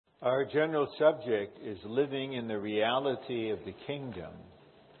Our general subject is living in the reality of the kingdom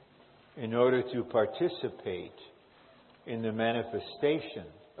in order to participate in the manifestation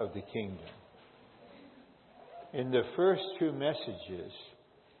of the kingdom. In the first two messages,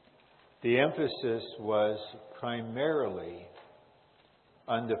 the emphasis was primarily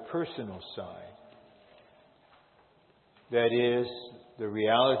on the personal side. That is, the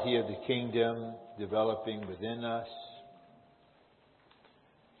reality of the kingdom developing within us,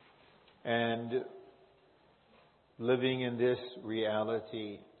 and living in this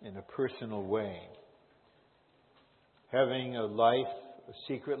reality in a personal way. Having a life, a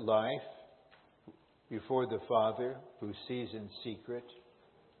secret life, before the Father who sees in secret,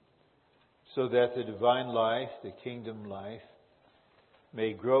 so that the divine life, the kingdom life,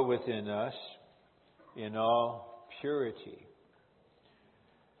 may grow within us in all purity.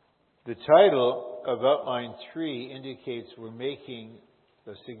 The title of Outline 3 indicates we're making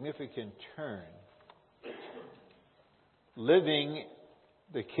a significant turn. Living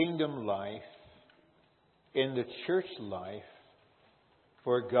the kingdom life in the church life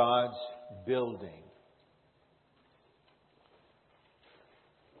for God's building.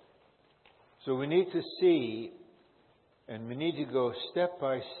 So we need to see, and we need to go step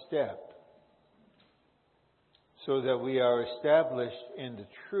by step so that we are established in the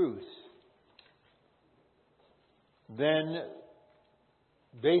truth. Then,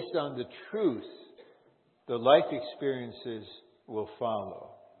 based on the truth, the life experiences will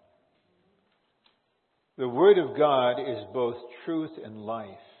follow. The Word of God is both truth and life.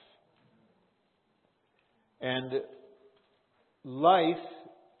 And life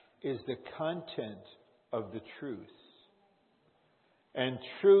is the content of the truth. And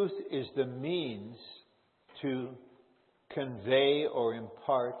truth is the means to convey or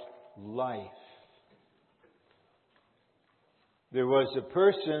impart life. There was a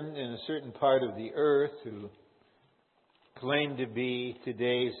person in a certain part of the earth who claimed to be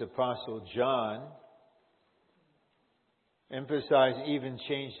today's Apostle John, emphasized, even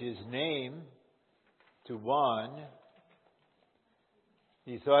changed his name to Juan.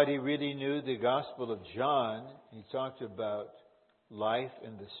 He thought he really knew the Gospel of John. He talked about life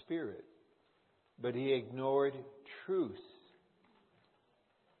and the Spirit, but he ignored truth.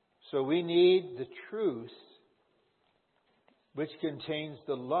 So we need the truth, which contains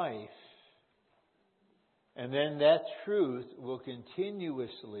the life, and then that truth will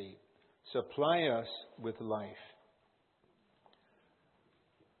continuously supply us with life.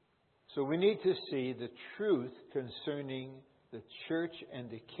 So we need to see the truth concerning the church and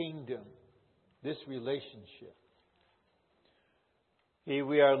the kingdom, this relationship.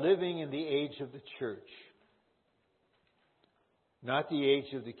 We are living in the age of the church, not the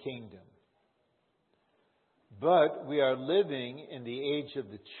age of the kingdom. But we are living in the age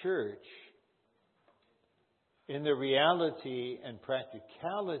of the church in the reality and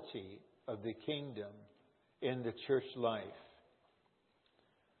practicality of the kingdom in the church life.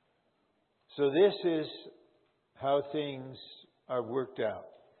 So this is how things are worked out.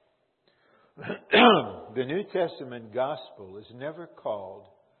 The New Testament gospel is never called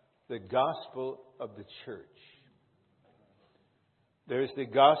the gospel of the church. There's the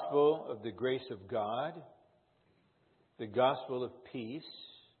gospel of the grace of God, the gospel of peace,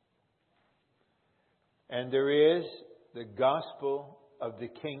 and there is the gospel of the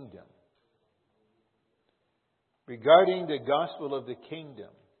kingdom. Regarding the gospel of the kingdom,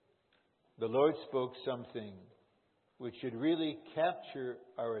 the Lord spoke something which should really capture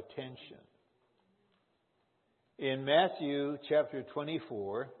our attention. In Matthew chapter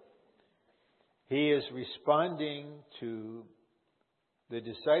 24, He is responding to the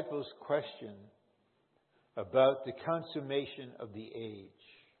disciples' question about the consummation of the age.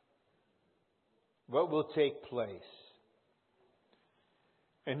 What will take place?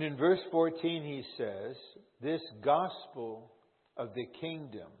 And in verse 14 he says, this gospel of the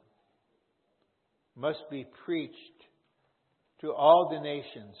kingdom must be preached to all the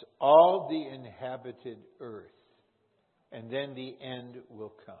nations, all the inhabited earth, and then the end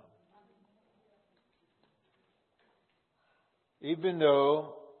will come. Even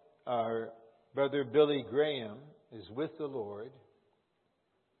though our brother Billy Graham is with the Lord,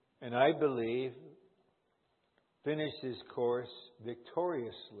 and I believe finished his course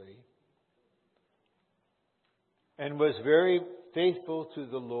victoriously, and was very faithful to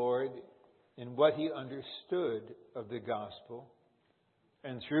the Lord in what he understood of the gospel,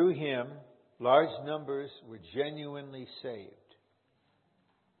 and through him large numbers were genuinely saved.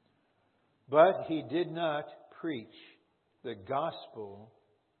 But he did not preach the gospel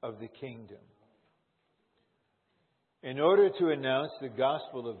of the kingdom. In order to announce the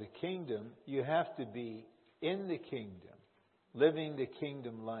gospel of the kingdom, you have to be in the kingdom, living the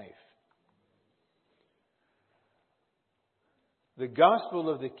kingdom life. The gospel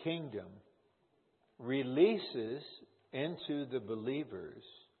of the kingdom releases into the believers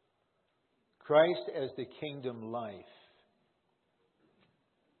Christ as the kingdom life.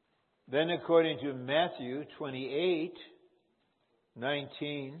 Then according to Matthew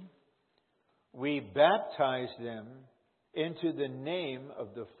 28:19, we baptize them into the name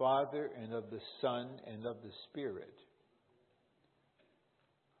of the Father and of the Son and of the Spirit.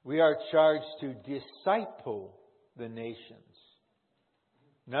 We are charged to disciple the nations,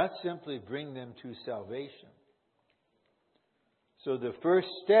 not simply bring them to salvation. So the first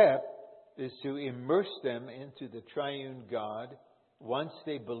step is to immerse them into the triune God once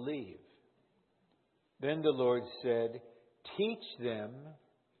they believe. Then the Lord said, teach them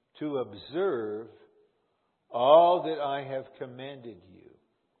to observe all that I have commanded you.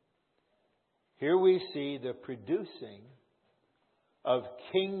 Here we see the producing of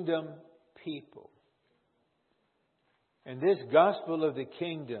kingdom people. And this gospel of the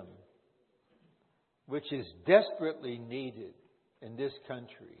kingdom, which is desperately needed in this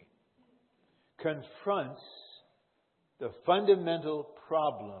country, confronts the fundamental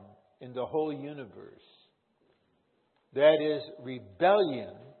problem in the whole universe. That is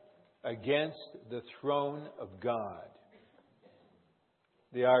rebellion against the throne of God.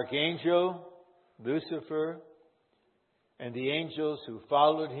 The archangel, Lucifer, and the angels who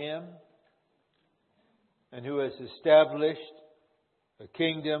followed him, and who has established a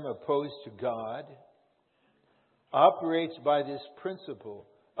kingdom opposed to God, operates by this principle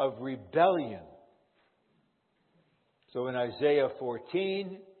of rebellion. So in Isaiah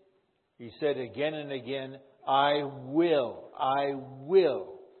 14, he said again and again, I will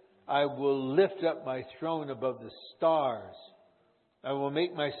lift up my throne above the stars. I will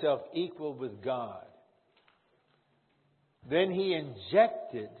make myself equal with God. Then he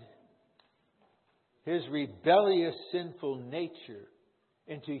injected his rebellious, sinful nature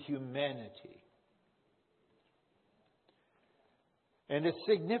into humanity. And it's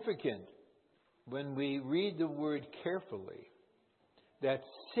significant when we read the word carefully that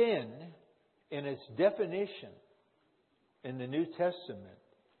sin, in its definition in the New Testament,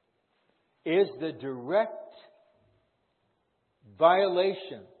 is the direct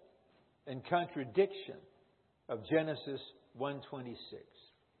violation and contradiction of Genesis 1:26.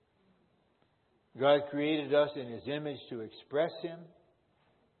 God created us in His image to express Him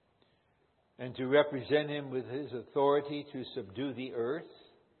and to represent Him with His authority to subdue the earth.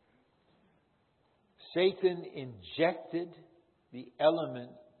 Satan injected the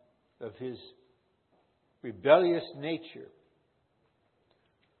element of his rebellious nature.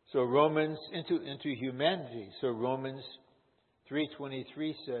 So Romans into humanity. So Romans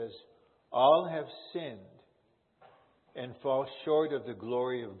 3:23 says, all have sinned and fall short of the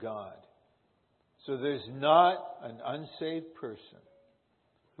glory of God. So there's not an unsaved person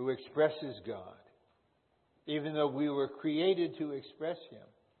who expresses God, even though we were created to express Him.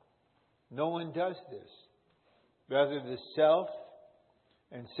 No one does this. Rather, the self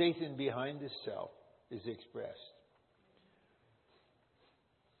and Satan behind the self is expressed.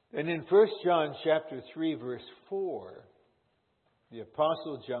 And in 1 John chapter 3, verse 4, the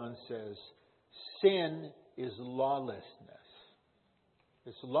Apostle John says, sin is lawlessness.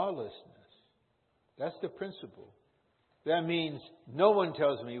 It's lawlessness. That's the principle. That means no one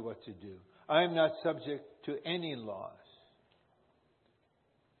tells me what to do. I am not subject to any laws.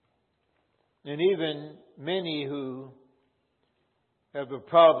 And even many who have a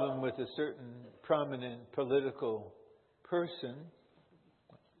problem with a certain prominent political person,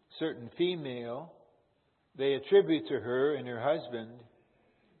 certain female, they attribute to her and her husband,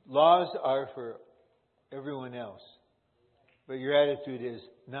 laws are for everyone else. But your attitude is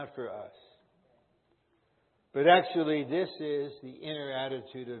not for us. But actually, this is the inner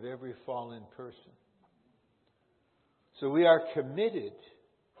attitude of every fallen person. So we are committed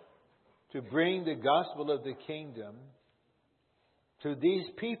to bring the gospel of the kingdom to these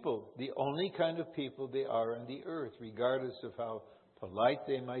people, the only kind of people they are on the earth, regardless of how polite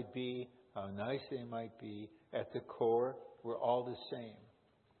they might be, how nice they might be. At the core, we're all the same.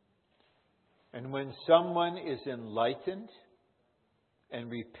 And when someone is enlightened and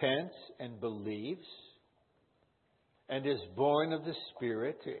repents and believes and is born of the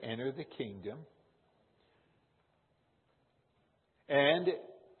Spirit to enter the kingdom, and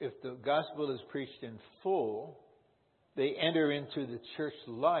if the gospel is preached in full, they enter into the church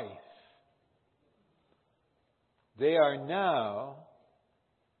life. They are now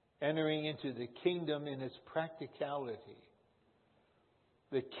entering into the kingdom in its practicality.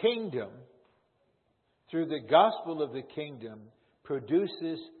 The kingdom, through the gospel of the kingdom,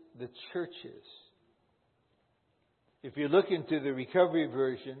 produces the churches. If you look into the Recovery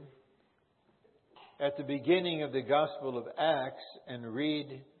Version, at the beginning of the Gospel of Acts and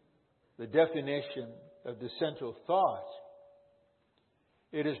read the definition of the central thought,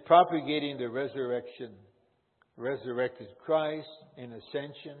 it is propagating the resurrected Christ in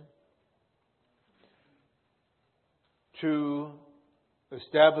ascension to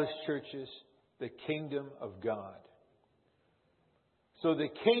establish churches, the kingdom of God. So the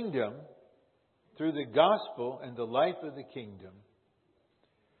kingdom, through the gospel and the life of the kingdom,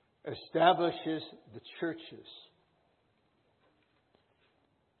 establishes the churches.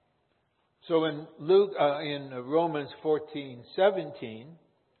 So in Romans 14:17,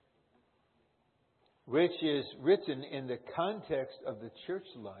 which is written in the context of the church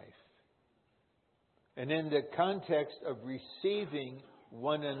life and in the context of receiving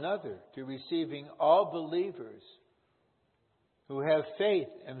one another, to receiving all believers who have faith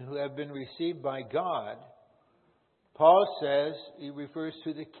and who have been received by God, Paul says, he refers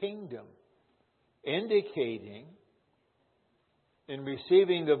to the kingdom, indicating in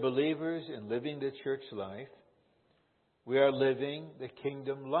receiving the believers and living the church life, we are living the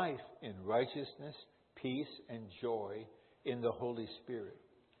kingdom life in righteousness, peace, and joy in the Holy Spirit.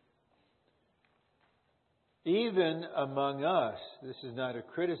 Even among us, this is not a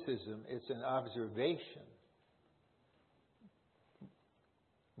criticism, it's an observation.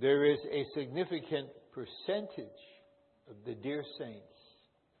 There is a significant percentage of the dear saints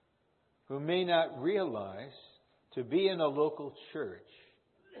who may not realize to be in a local church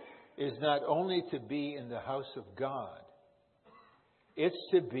is not only to be in the house of God, it's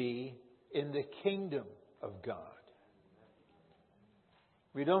to be in the kingdom of God.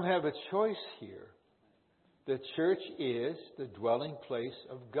 We don't have a choice here. The church is the dwelling place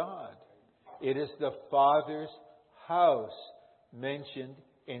of God. It is the Father's house mentioned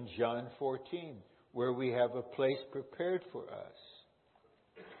in John 14, where we have a place prepared for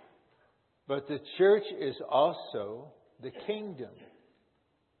us. But the church is also the kingdom.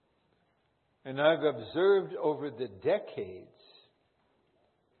 And I've observed over the decades,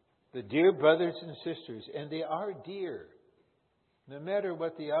 the dear brothers and sisters, and they are dear. No matter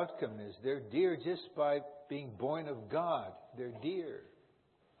what the outcome is, they're dear just by being born of God. They're dear.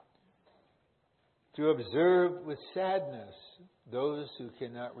 To observe with sadness those who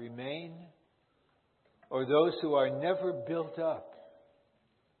cannot remain, or those who are never built up,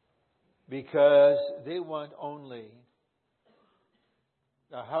 because they want only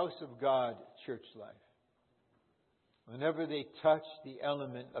the house of God church life. Whenever they touch the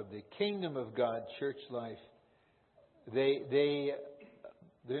element of the kingdom of God church life, they're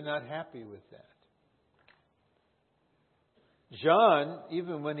not happy with that. John,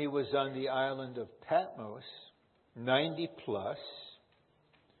 even when he was on the island of Patmos, 90 plus,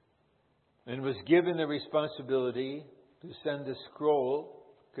 and was given the responsibility to send a scroll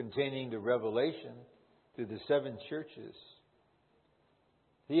containing the revelation to the 7 churches,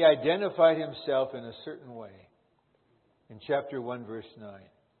 he identified himself in a certain way. In chapter 1, verse 9,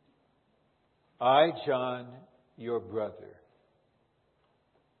 I, John, your brother,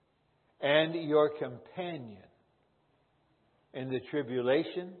 and your companion in the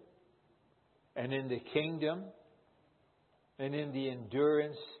tribulation and in the kingdom and in the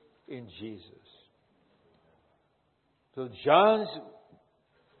endurance in Jesus. So John's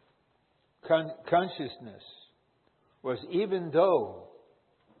consciousness was, even though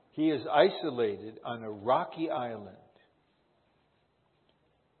he is isolated on a rocky island,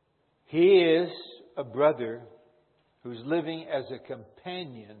 he is a brother who's living as a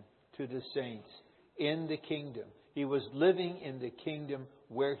companion to the saints in the kingdom. He was living in the kingdom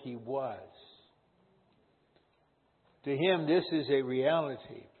where he was. To him, this is a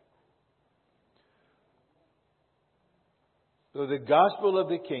reality. So the gospel of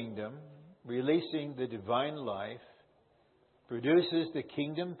the kingdom, releasing the divine life, produces the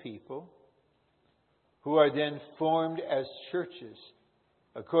kingdom people who are then formed as churches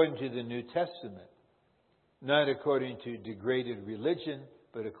according to the New Testament. Not according to degraded religion,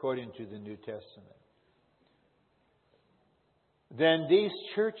 but according to the New Testament. Then these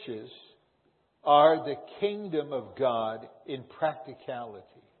churches are the kingdom of God in practicality.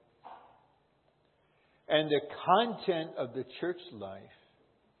 And the content of the church life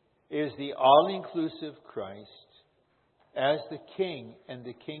is the all-inclusive Christ as the King and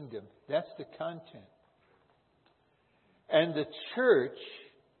the kingdom. That's the content. And the church,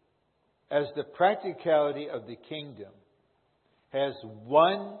 as the practicality of the kingdom, has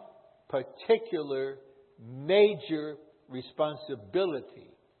one particular, major responsibility.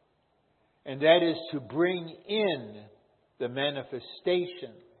 And that is to bring in the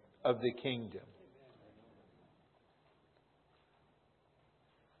manifestation of the kingdom.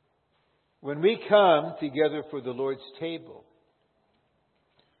 When we come together for the Lord's table,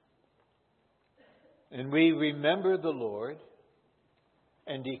 and we remember the Lord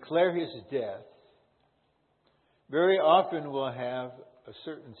and declare His death, very often we'll have a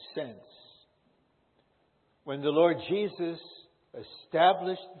certain sense. When the Lord Jesus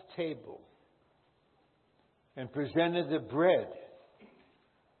established the table and presented the bread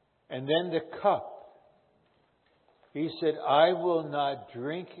and then the cup, He said, I will not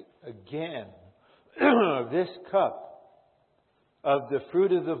drink again of this cup of the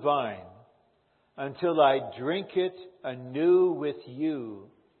fruit of the vine until I drink it anew with you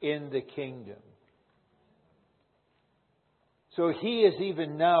in the kingdom. So He is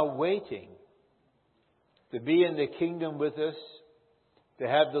even now waiting to be in the kingdom with us, to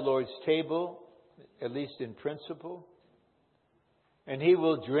have the Lord's table, at least in principle, and He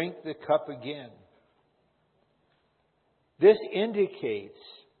will drink the cup again. This indicates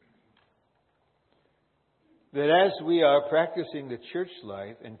that as we are practicing the church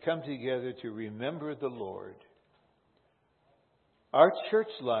life and come together to remember the Lord, our church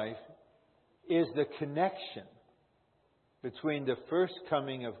life is the connection between the first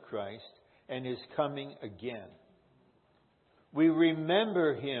coming of Christ and His coming again. We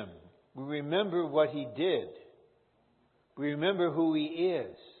remember Him. We remember what He did. We remember who He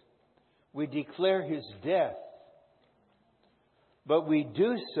is. We declare His death. But we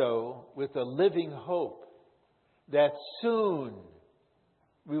do so with a living hope that soon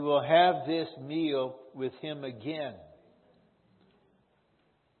we will have this meal with Him again.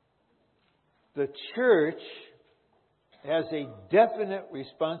 The church has a definite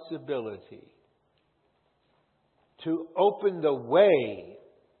responsibility to open the way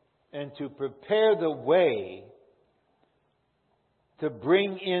and to prepare the way to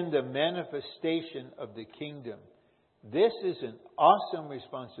bring in the manifestation of the kingdom. This is an awesome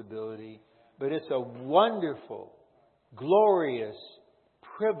responsibility, but it's a wonderful, glorious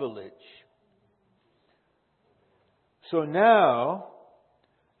privilege. So now,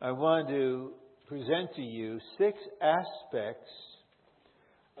 I want to present to you 6 aspects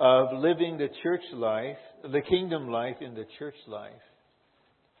of living the church life, the kingdom life in the church life.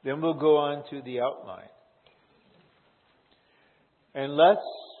 Then we'll go on to the outline. And let's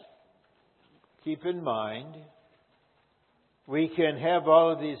keep in mind, we can have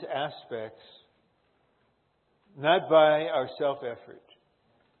all of these aspects not by our self-effort,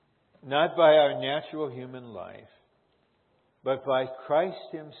 not by our natural human life, but by Christ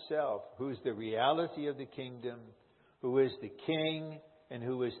Himself, who is the reality of the kingdom, who is the King, and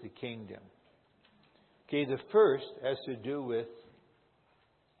who is the kingdom. Okay, the first has to do with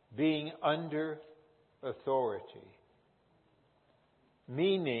being under authority,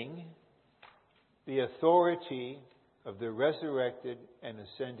 meaning the authority of the resurrected and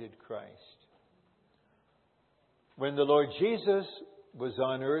ascended Christ. When the Lord Jesus was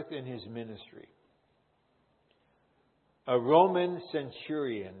on earth in His ministry, a Roman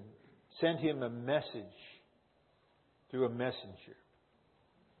centurion sent Him a message through a messenger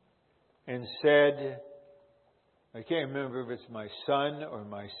and said, I can't remember if it's my son or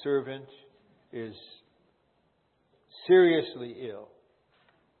my servant is seriously ill.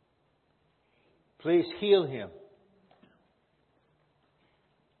 Please heal him.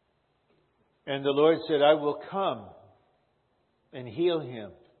 And the Lord said, I will come and heal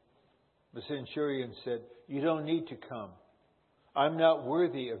him. The centurion said, you don't need to come. I'm not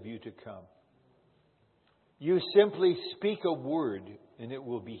worthy of you to come. You simply speak a word and it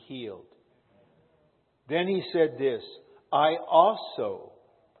will be healed. Then he said this, I also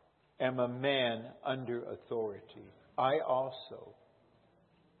am a man under authority. I also.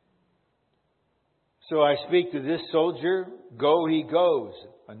 So I speak to this soldier, go he goes.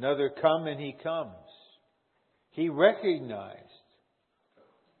 Another come and he comes. He recognized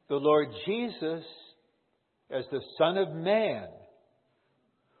the Lord Jesus as the Son of Man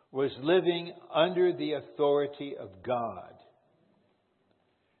was living under the authority of God.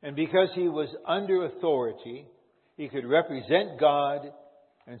 And because He was under authority, He could represent God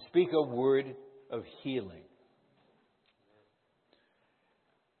and speak a word of healing.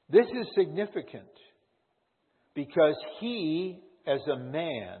 This is significant because He, as a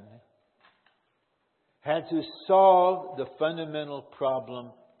man, had to solve the fundamental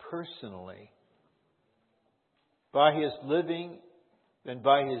problem personally by His living and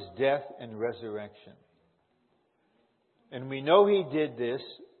by His death and resurrection. And we know He did this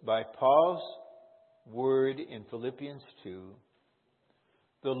by Paul's word in Philippians 2,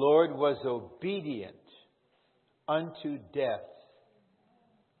 the Lord was obedient unto death,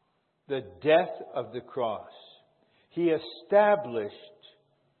 the death of the cross. He established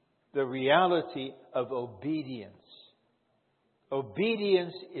the reality of obedience.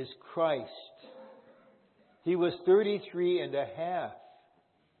 Obedience is Christ. He was 33 and a half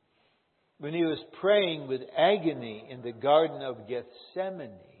when he was praying with agony in the Garden of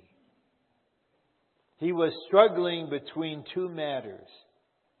Gethsemane. He was struggling between two matters,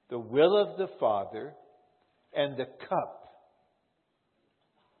 the will of the Father and the cup.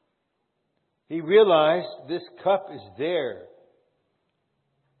 He realized this cup is there.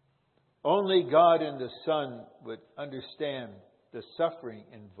 Only God and the Son would understand the suffering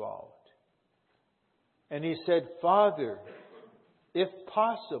involved. And he said, Father, if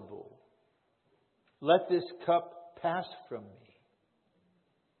possible, let this cup pass from me.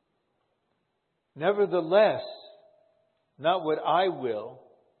 Nevertheless, not what I will,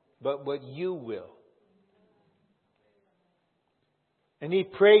 but what you will. And he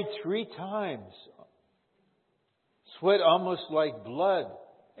prayed 3 times. Sweat almost like blood.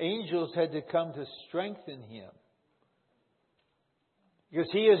 Angels had to come to strengthen him. Because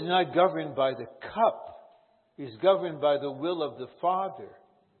he is not governed by the cup. He's governed by the will of the Father.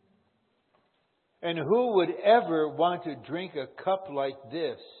 And who would ever want to drink a cup like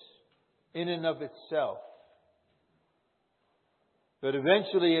this in and of itself? But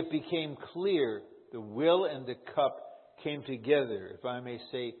eventually it became clear the will and the cup came together, if I may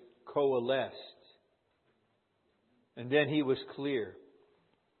say, coalesced. And then he was clear.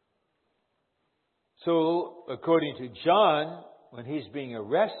 So, according to John, when he's being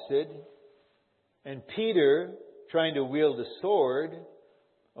arrested, and Peter trying to wield a sword,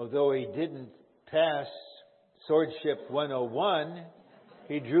 although he didn't pass Swordship 101,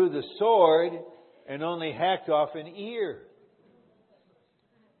 he drew the sword and only hacked off an ear.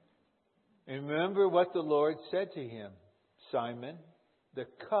 And remember what the Lord said to him, Simon, the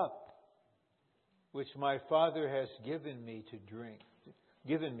cup which my Father has given me to drink,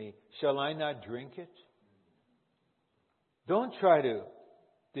 shall I not drink it? Don't try to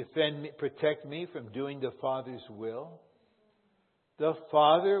defend me, protect me from doing the Father's will. The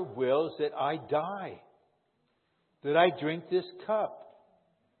Father wills that I die, that I drink this cup.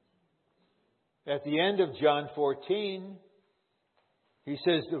 At the end of John 14, he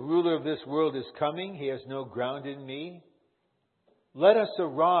says, the ruler of this world is coming. He has no ground in me. Let us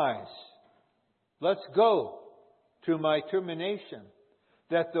arise. Let's go to my termination,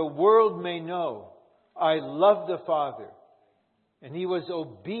 that the world may know I love the Father. And he was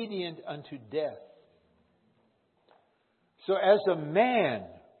obedient unto death. So as a man,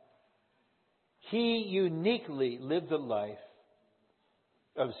 he uniquely lived a life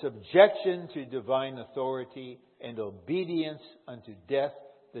of subjection to divine authority and obedience unto death,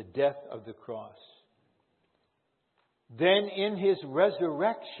 the death of the cross. Then in his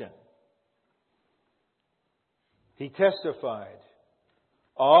resurrection, he testified,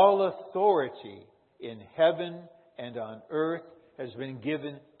 all authority in heaven and on earth has been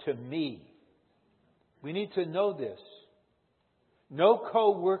given to me. We need to know this. No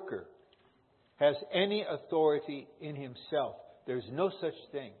co-worker has any authority in himself. There's no such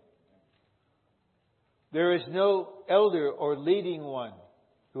thing. There is no elder or leading one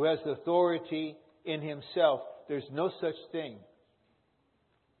who has authority in himself. There's no such thing.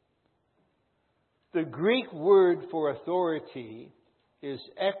 The Greek word for authority is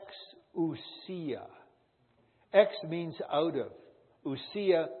exousia. Ex means out of.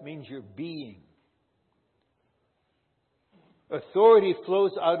 Ousia means your being. Authority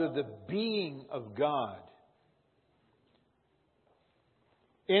flows out of the being of God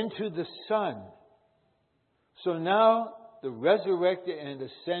into the Son. So now the resurrected and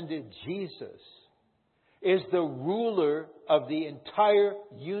ascended Jesus is the ruler of the entire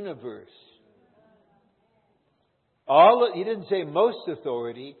universe. He didn't say most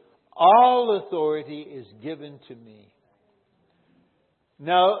authority. All authority is given to me.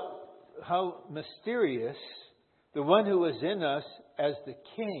 Now, how mysterious. The one who is in us as the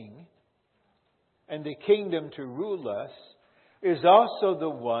King and the kingdom to rule us is also the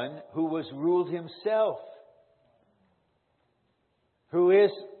one who was ruled himself, who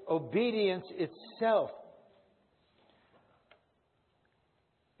is obedience itself.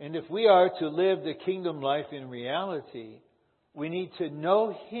 And if we are to live the kingdom life in reality, we need to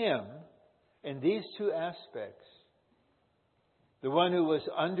know Him in these 2 aspects. The one who was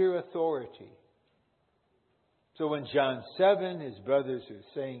under authority. So when John 7, his brothers are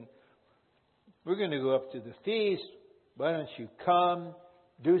saying, we're going to go up to the feast. Why don't you come?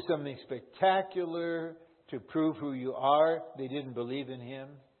 do something spectacular to prove who you are. They didn't believe in Him.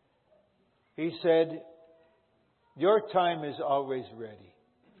 He said, your time is always ready.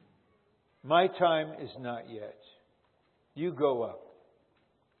 My time is not yet. You go up.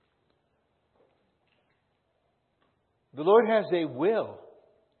 The Lord has a will.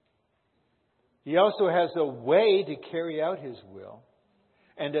 He also has a way to carry out His will.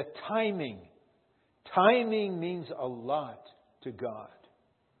 And a timing. Timing means a lot to God.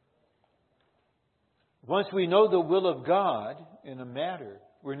 Once we know the will of God in a matter,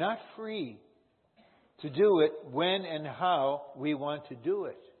 we're not free to do it when and how we want to do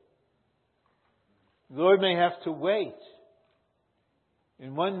it. The Lord may have to wait.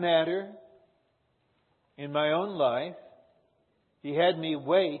 In one matter, in my own life, He had me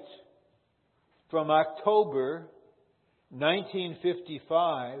wait from October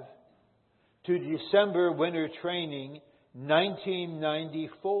 1955 to December winter training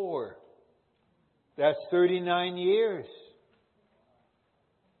 1994. That's 39 years.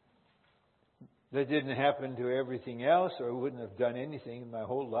 That didn't happen to everything else, or I wouldn't have done anything in my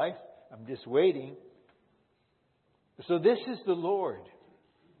whole life. I'm just waiting. So this is the Lord.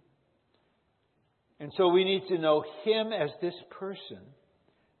 And so we need to know Him as this person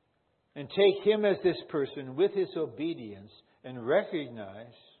and take Him as this person with His obedience and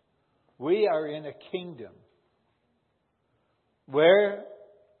recognize we are in a kingdom where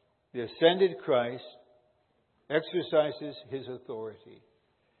the ascended Christ exercises His authority.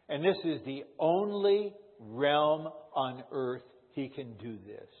 And this is the only realm on earth He can do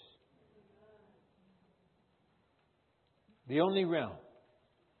this. The only realm.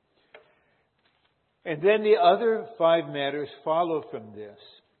 And then the other 5 matters follow from this.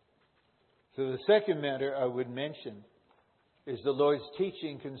 So the second matter I would mention is the Lord's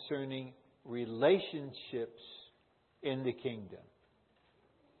teaching concerning relationships in the kingdom.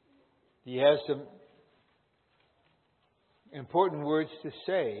 He has some important words to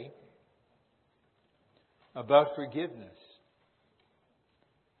say about forgiveness.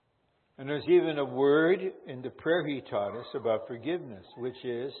 And there's even a word in the prayer He taught us about forgiveness, which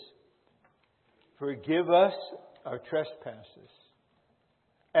is, forgive us our trespasses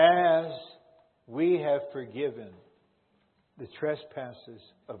as we have forgiven the trespasses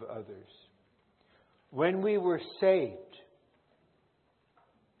of others. When we were saved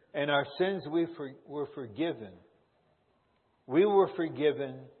and our sins were forgiven, we were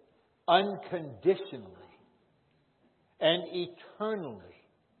forgiven unconditionally and eternally.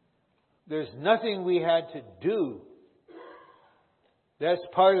 There's nothing we had to do. That's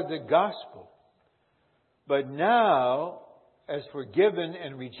part of the gospel. But now, as forgiven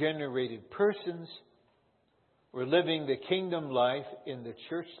and regenerated persons, we're living the kingdom life in the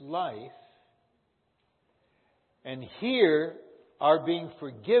church life. And here, our being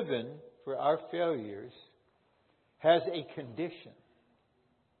forgiven for our failures has a condition.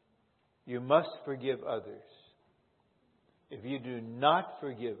 You must forgive others. If you do not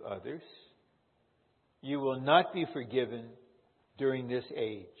forgive others, you will not be forgiven during this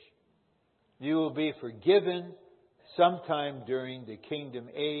age. You will be forgiven sometime during the kingdom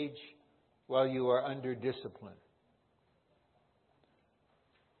age while you are under discipline.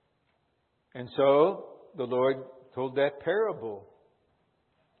 And so the Lord told that parable.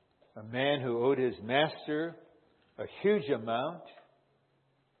 A man who owed his master a huge amount.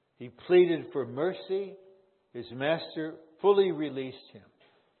 He pleaded for mercy. His master fully released him.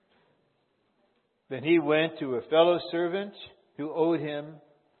 Then he went to a fellow servant who owed him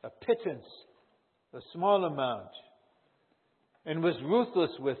a pittance, a small amount, and was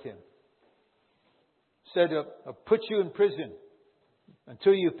ruthless with him. Said, I'll put you in prison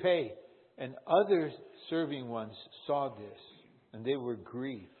until you pay. And other serving ones saw this, and they were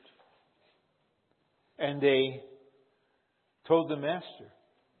grieved. And they told the master.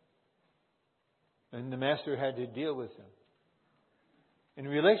 And the master had to deal with him. In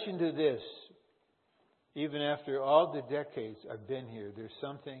relation to this, even after all the decades I've been here, there's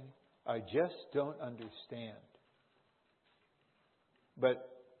something I just don't understand. But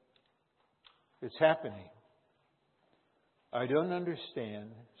it's happening. I don't understand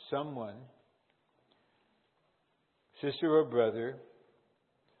someone, sister or brother,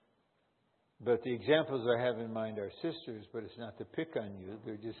 but the examples I have in mind are sisters, but it's not to pick on you.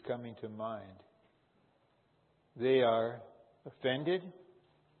 They're just coming to mind. They are offended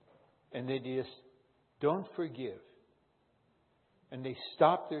and they just don't forgive. And they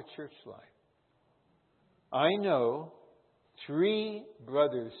stop their church life. I know 3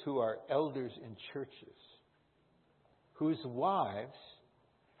 brothers who are elders in churches whose wives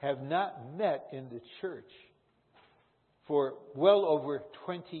have not met in the church for well over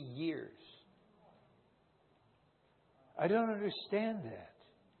 20 years. I don't understand that.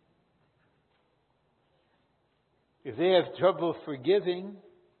 If they have trouble forgiving,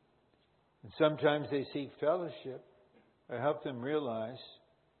 and sometimes they seek fellowship, I help them realize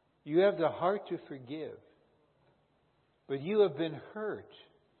you have the heart to forgive, but you have been hurt.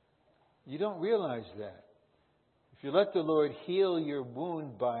 You don't realize that. If you let the Lord heal your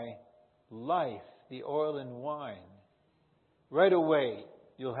wound by life, the oil and wine, right away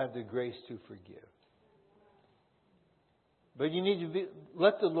you'll have the grace to forgive. But you need to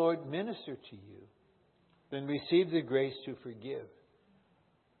let the Lord minister to you, then receive the grace to forgive.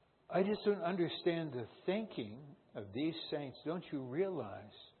 I just don't understand the thinking of these saints. Don't you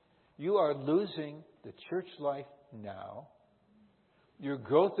realize you are losing the church life now? Your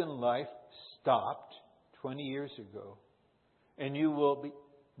growth in life stopped 20 years ago, and you will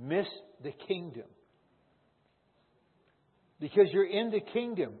miss the kingdom. Because you're in the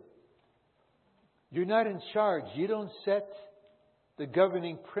kingdom. You're not in charge. You don't set the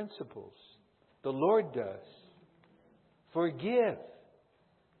governing principles. The Lord does. Forgive.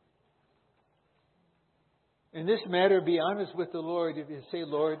 In this matter, be honest with the Lord. If you say,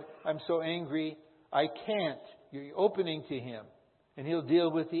 Lord, I'm so angry, I can't. You're opening to Him, and He'll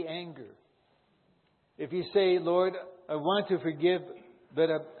deal with the anger. If you say, Lord, I want to forgive, but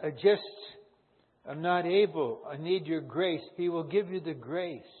I'm not able. I need your grace. He will give you the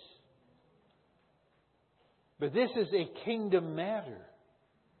grace. But this is a kingdom matter.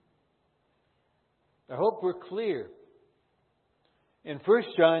 I hope we're clear. In 1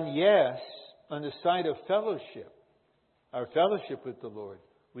 John, yes, on the side of fellowship, our fellowship with the Lord,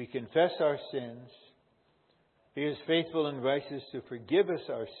 we confess our sins. He is faithful and righteous to forgive us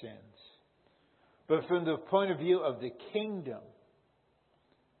our sins. But from the point of view of the kingdom,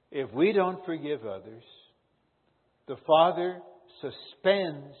 if we don't forgive others, the Father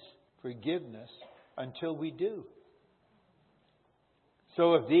suspends forgiveness until we do.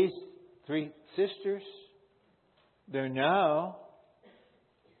 So if these 3 sisters, they're now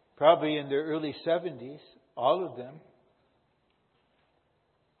probably in their early 70s, all of them,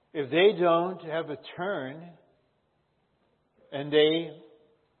 if they don't have a turn and they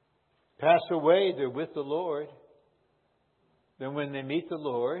pass away, they're with the Lord, then when they meet the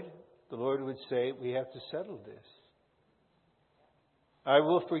Lord would say, we have to settle this. I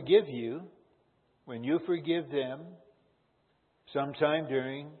will forgive you when you forgive them sometime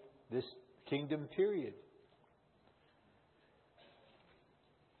during this kingdom period.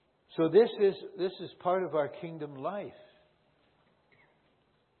 So this is part of our kingdom life.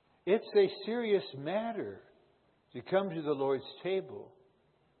 It's a serious matter to come to the Lord's table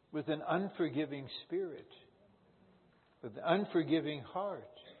with an unforgiving spirit, with an unforgiving heart.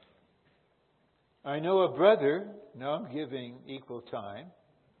 I know a brother, now I'm giving equal time,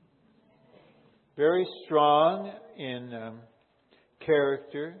 very strong in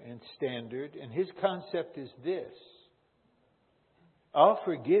character and standard, and his concept is this: I'll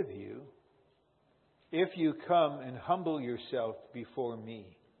forgive you if you come and humble yourself before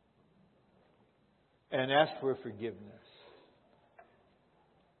me and ask for forgiveness.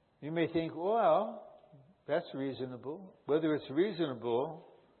 You may think, well, that's reasonable. Whether it's reasonable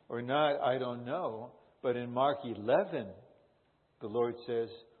or not, I don't know. But in Mark 11, the Lord says,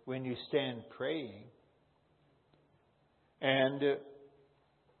 when you stand praying and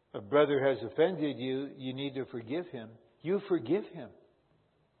a brother has offended you, you need to forgive him. You forgive him.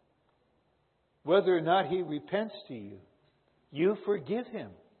 Whether or not he repents to you, you forgive him.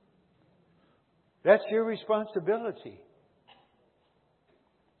 That's your responsibility.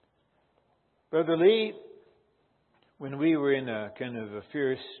 Brother Lee, when we were in a kind of a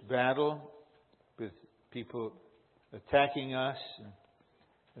fierce battle with people attacking us and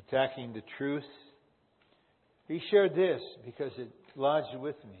attacking the truth, he shared this because it lodged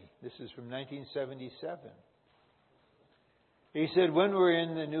with me. This is from 1977. He said, when we're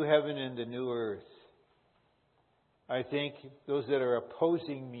in the new heaven and the new earth, I think those that are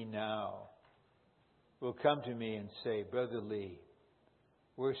opposing me now will come to me and say, Brother Lee,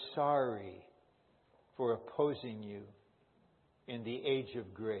 we're sorry for opposing you in the age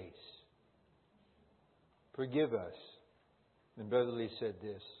of grace. Forgive us. And Brother Lee said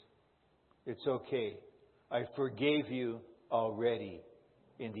this: it's okay. I forgave you already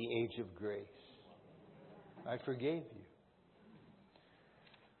in the age of grace. I forgave you.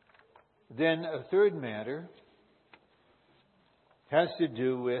 Then a third matter has to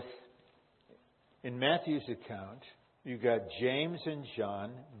do with, in Matthew's account, you got James and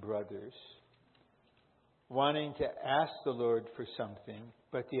John, brothers, wanting to ask the Lord for something,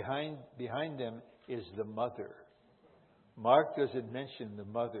 but behind them is the mother Mark doesn't mention the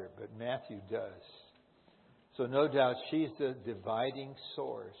mother, but Matthew does. So no doubt she's the dividing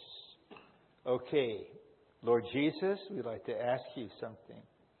source. Okay, Lord Jesus, we'd like to ask you something.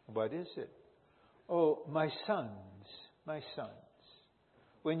 What is it? Oh, my sons,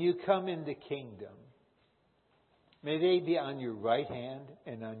 when you come in the kingdom, may they be on your right hand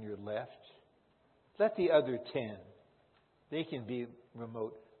and on your left. Let the other 10, they can be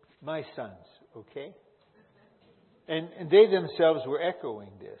remote. My sons, okay? And they themselves were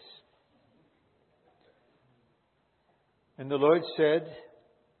echoing this. And the Lord said,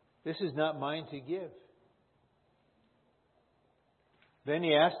 this is not mine to give. Then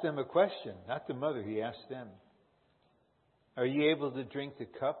He asked them a question, not the mother, He asked them, are you able to drink the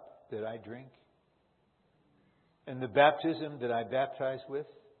cup that I drink? And the baptism that I baptize with?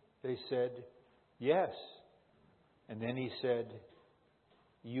 They said, yes. And then He said,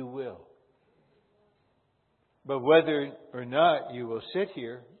 you will. But whether or not you will sit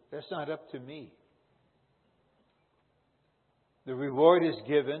here, that's not up to me. The reward is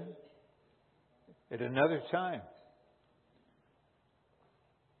given at another time.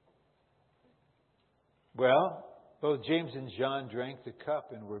 Well, both James and John drank the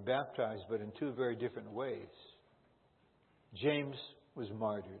cup and were baptized, but in two very different ways. James was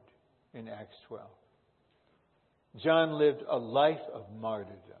martyred in Acts 12. John lived a life of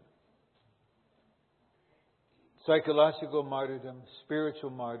martyrdom. Psychological martyrdom, spiritual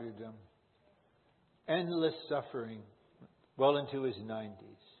martyrdom, endless suffering, well into his 90s.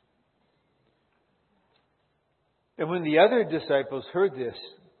 And when the other disciples heard this,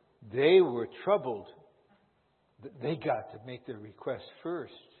 they were troubled. They got to make their request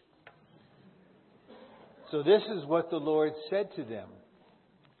first. So this is what the Lord said to them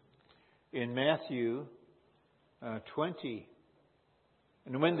in Matthew 20.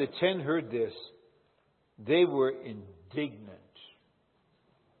 And when the 10 heard this, they were indignant.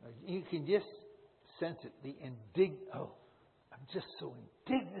 You can just sense it. I'm just so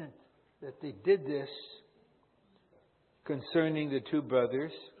indignant that they did this concerning the two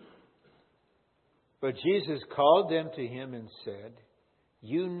brothers. But Jesus called them to Him and said,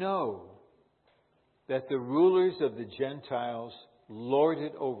 you know that the rulers of the Gentiles lord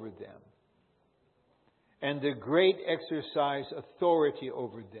it over them, and the great exercise authority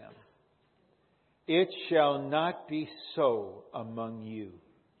over them. It shall not be so among you.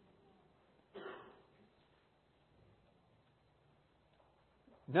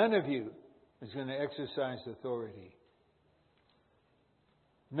 None of you is going to exercise authority.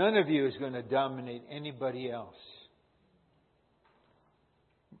 None of you is going to dominate anybody else.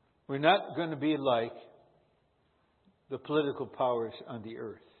 We're not going to be like the political powers on the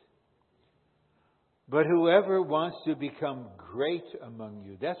earth. But whoever wants to become great among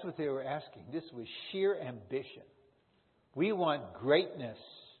you, that's what they were asking. This was sheer ambition. We want greatness.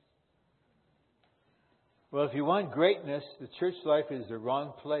 Well, if you want greatness, the church life is the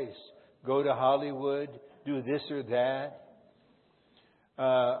wrong place. Go to Hollywood, do this or that.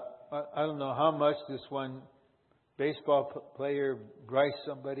 I don't know how much this one baseball player, Bryce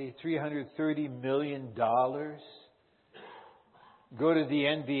somebody, $330 million. Go to the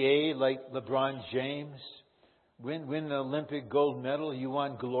NBA like LeBron James. Win an Olympic gold medal. You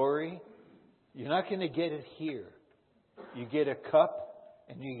want glory? You're not going to get it here. You get a cup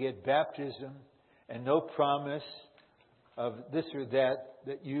and you get baptism and no promise of this or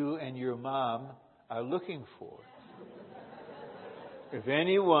that you and your mom are looking for. If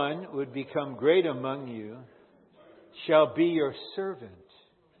anyone would become great among you, shall be your servant.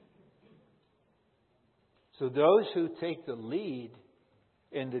 So those who take the lead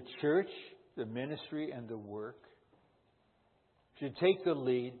in the church, the ministry, and the work should take the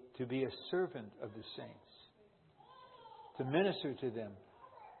lead to be a servant of the saints, to minister to them,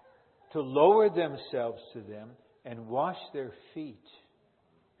 to lower themselves to them and wash their feet.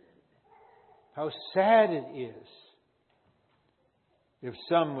 How sad it is if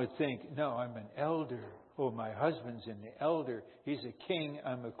some would think, no, I'm an elder. Oh, my husband's an elder. He's a king.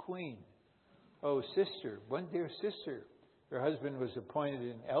 I'm a queen. Oh, sister, one dear sister, her husband was appointed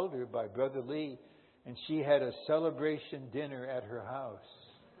an elder by Brother Lee, and she had a celebration dinner at her house.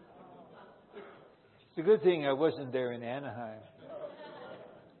 It's a good thing I wasn't there in Anaheim.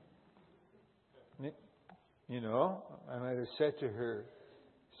 You know, I might have said to her,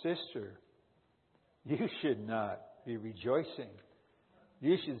 sister, you should not be rejoicing.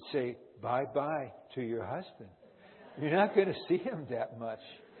 You should say bye-bye to your husband. You're not going to see him that much.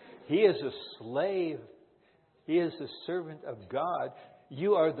 He is a slave. He is a servant of God.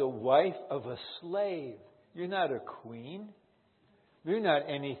 You are the wife of a slave. You're not a queen. You're not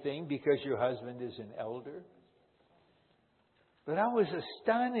anything because your husband is an elder. But I was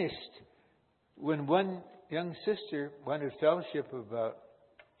astonished when one young sister wanted fellowship about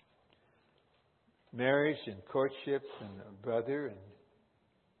marriage and courtship and a brother.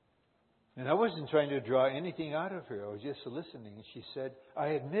 And I wasn't trying to draw anything out of her. I was just listening. And she said, I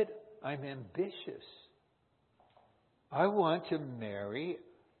admit I'm ambitious. I want to marry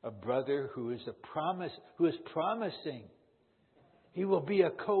a brother who is promising. He will be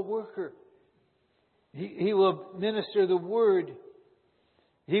a co-worker. He will minister the word.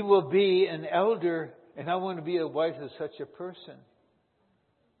 He will be an elder. And I want to be a wife of such a person.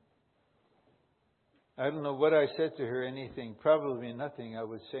 I don't know what I said to her, anything. Probably nothing. I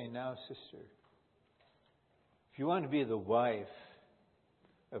would say, now, sister, if you want to be the wife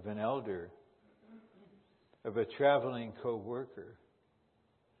of an elder, of a traveling co-worker,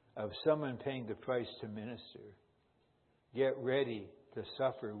 of someone paying the price to minister, get ready to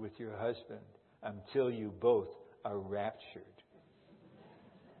suffer with your husband until you both are raptured.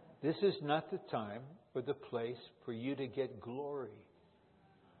 This is not the time or the place for you to get glory.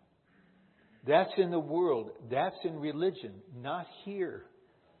 That's in the world. That's in religion, not here.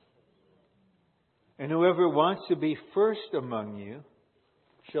 And whoever wants to be first among you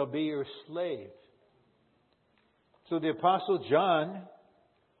shall be your slave. So the Apostle John,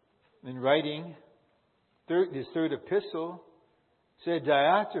 in writing his third epistle, said,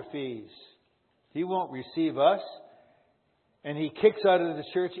 Diotrephes, he won't receive us, and he kicks out of the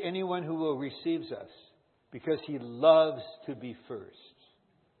church anyone who will receive us, because he loves to be first.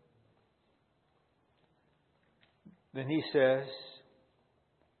 Then he says,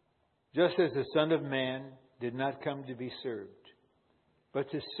 just as the Son of Man did not come to be served,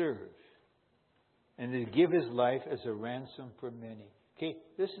 but to serve, and to give his life as a ransom for many. Okay,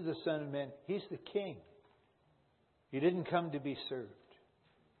 this is the Son of Man. He's the King. He didn't come to be served.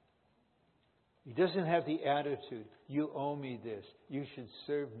 He doesn't have the attitude, you owe me this, you should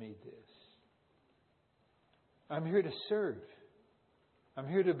serve me this. I'm here to serve. I'm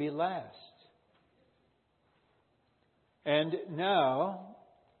here to be last. And now,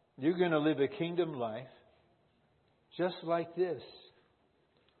 you're going to live a kingdom life just like this.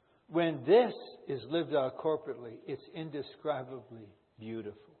 When this is lived out corporately, it's indescribably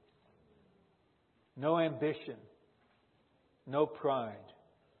beautiful. No ambition, no pride,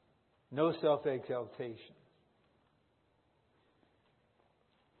 no self-exaltation.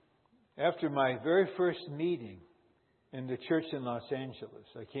 After my very first meeting in the church in Los Angeles,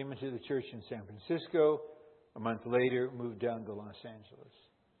 I came into the church in San Francisco. A month later, moved down to Los Angeles.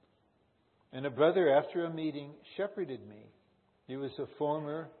 And a brother, after a meeting, shepherded me. He was a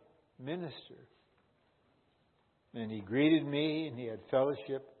former minister. And he greeted me and he had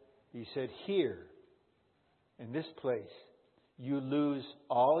fellowship. He said, here, in this place, you lose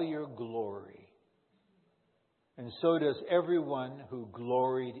all your glory. And so does everyone who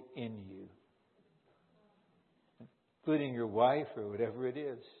gloried in you, including your wife or whatever it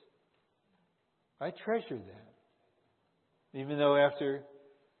is. I treasure that. Even though after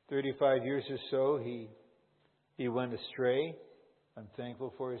 35 years or so he went astray, I'm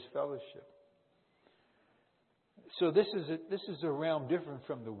thankful for his fellowship. So this is a realm different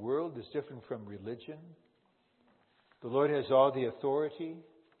from the world. It's different from religion. The Lord has all the authority.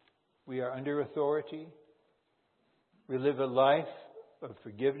 We are under authority. We live a life of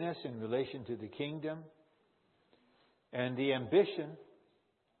forgiveness in relation to the kingdom. And the ambition,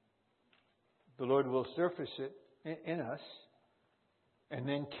 the Lord will surface it in us and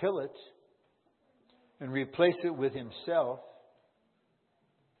then kill it and replace it with Himself.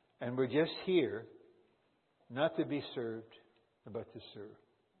 And we're just here not to be served, but to serve.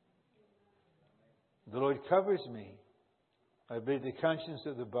 The Lord covers me. I believe the conscience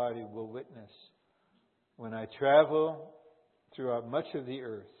of the body will witness. When I travel throughout much of the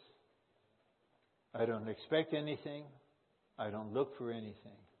earth, I don't expect anything. I don't look for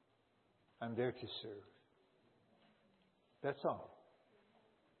anything. I'm there to serve. That's all.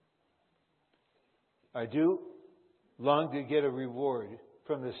 I do long to get a reward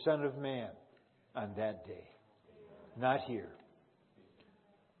from the Son of Man on that day. Not here.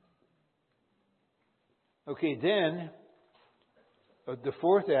 Okay, then, the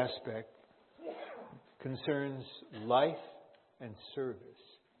fourth aspect concerns life and service,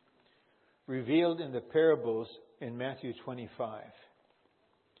 revealed in the parables in Matthew 25.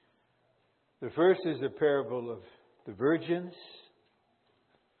 The first is the parable of the virgins.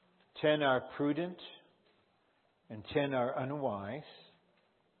 10 are prudent and 10 are unwise.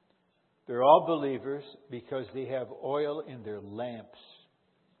 They're all believers because they have oil in their lamps.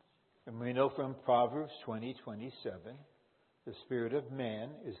 And we know from Proverbs 20:27, the spirit of man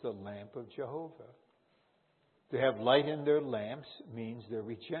is the lamp of Jehovah. To have light in their lamps means they're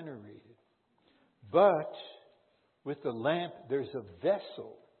regenerated. But with the lamp, there's a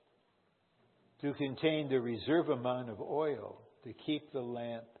vessel to contain the reserve amount of oil to keep the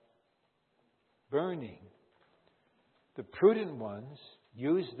lamp burning. The prudent ones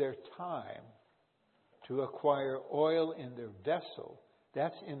use their time to acquire oil in their vessel.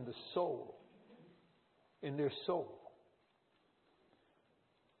 That's in the soul. In their soul.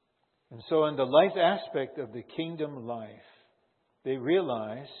 And so in the life aspect of the kingdom life, they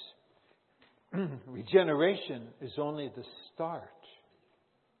realize regeneration is only the start.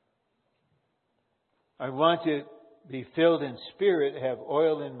 I want to be filled in spirit, have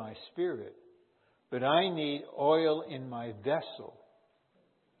oil in my spirit, but I need oil in my vessel.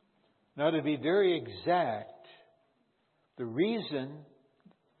 Now, to be very exact, the reason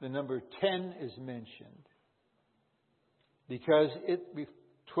the number 10 is mentioned, because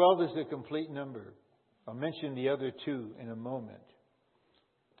 12 is the complete number. I'll mention the other two in a moment.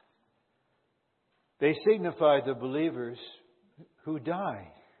 They signify the believers who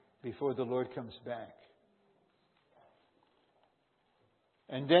die before the Lord comes back.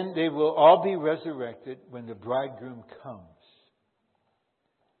 And then they will all be resurrected when the bridegroom comes.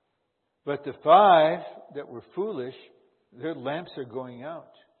 But the 5 that were foolish, their lamps are going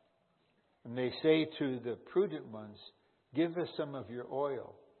out. And they say to the prudent ones, give us some of your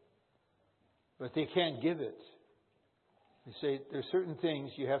oil. But they can't give it. They say, there's certain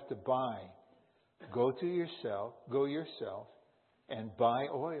things you have to buy. Go yourself, and buy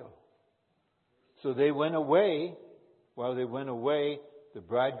oil. So they went away. While they went away, the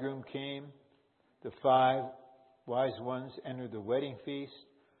bridegroom came. The 5 wise ones entered the wedding feast.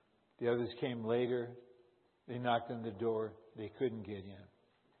 The others came later. They knocked on the door. They couldn't get in.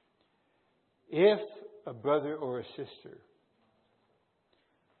 If a brother or a sister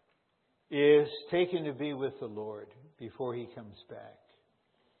is taken to be with the Lord before He comes back,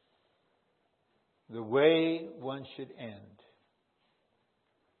 the way one should end,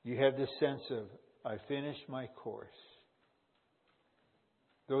 you have this sense of, I finished my course.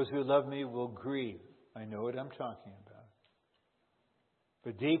 Those who love me will grieve. I know what I'm talking about.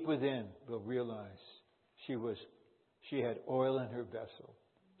 But deep within, they'll realize she had oil in her vessel.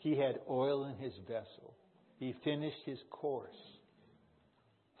 He had oil in his vessel. He finished his course.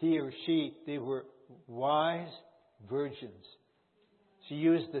 He or she, they were wise virgins. She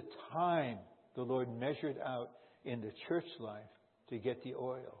used the time the Lord measured out in the church life to get the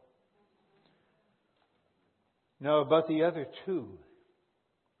oil. Now about the other two.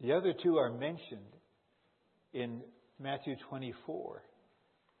 The other two are mentioned in Matthew 24.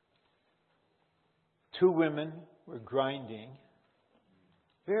 2 women were grinding.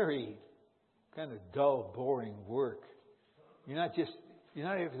 Very kind of dull, boring work. You're not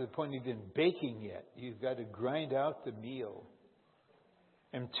even to the point of even baking yet. You've got to grind out the meal.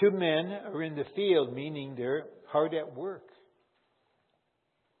 And 2 men are in the field, meaning they're hard at work.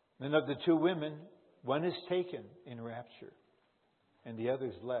 And of the 2 women, one is taken in rapture, and the other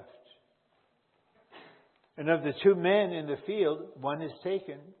is left. And of the 2 men in the field, one is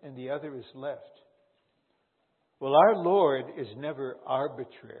taken, and the other is left. Well, our Lord is never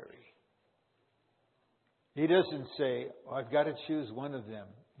arbitrary. He doesn't say, I've got to choose one of them,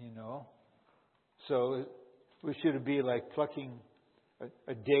 So we should be like plucking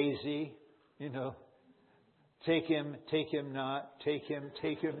a daisy, Take him not, take him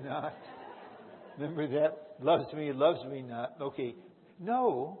not. Remember that? Loves me not. Okay.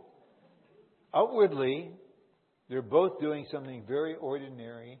 No. Outwardly, they're both doing something very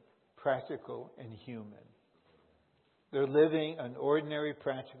ordinary, practical, and human. They're living an ordinary,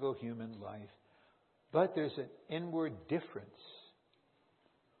 practical human life. But there's an inward difference.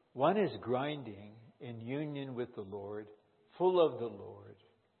 One is grinding in union with the Lord, full of the Lord,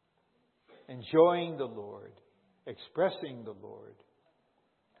 enjoying the Lord, expressing the Lord.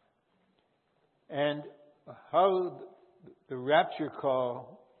 And how the rapture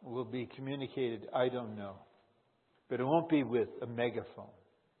call will be communicated, I don't know. But it won't be with a megaphone.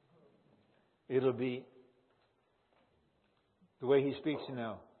 It'll be the way he speaks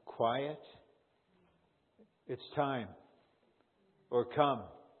now, quiet. It's time. Or come.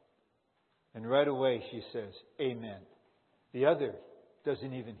 And right away she says, Amen. The other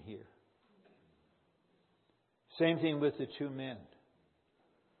doesn't even hear. Same thing with the 2 men.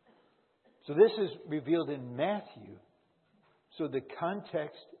 So this is revealed in Matthew. So the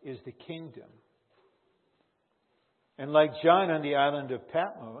context is the kingdom. And like John on the island of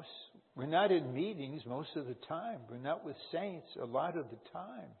Patmos, we're not in meetings most of the time. We're not with saints a lot of the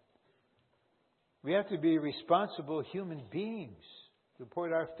time. We have to be responsible human beings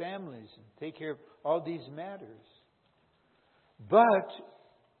support our families, and take care of all these matters. But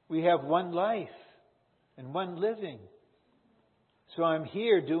we have one life and one living. So I'm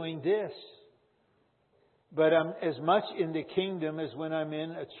here doing this. But I'm as much in the kingdom as when I'm in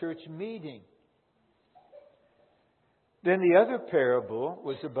a church meeting. Then the other parable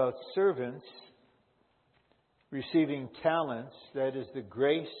was about servants receiving talents, that is the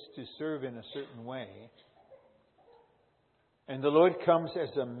grace to serve in a certain way. And the Lord comes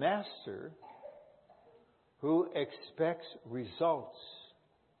as a master who expects results.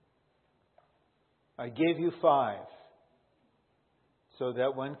 I gave you 5. So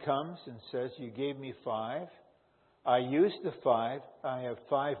that one comes and says, you gave me 5. I used the 5. I have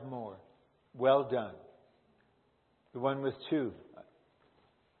 5 more. Well done. The one with 2.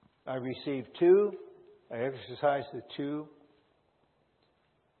 I received 2. I exercised the 2.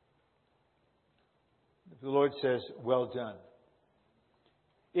 The Lord says, well done.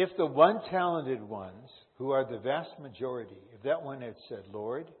 If the one-talented ones, who are the vast majority, if that one had said,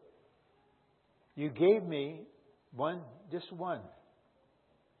 Lord, you gave me just one.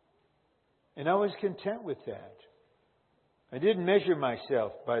 And I was content with that. I didn't measure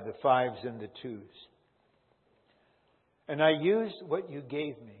myself by the 5s and the 2s. And I used what you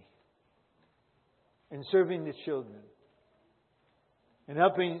gave me in serving the children, and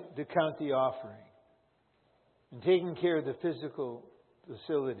helping to count the offering, and taking care of the physical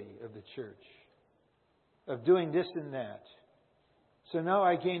facility of the church, of doing this and that. So now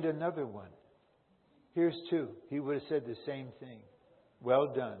I gained another one. Here's 2. He would have said the same thing.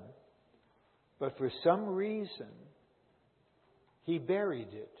 Well done. But for some reason, he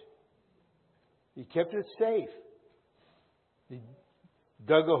buried it. He kept it safe. He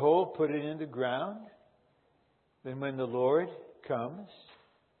dug a hole, put it in the ground. Then when the Lord comes,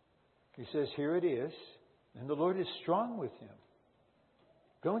 he says, here it is. And the Lord is strong with him.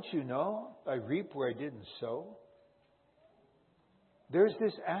 Don't you know I reap where I didn't sow? There's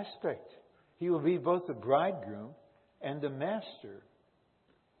this aspect. He will be both the bridegroom and the master.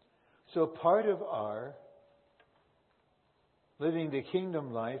 So part of our living the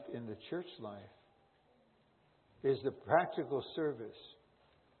kingdom life in the church life is the practical service.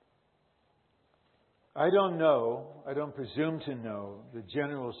 I don't presume to know the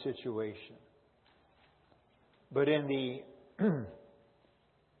general situation. But in the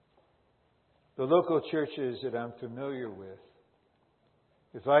local churches that I'm familiar with,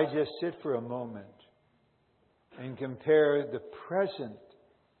 if I just sit for a moment and compare the present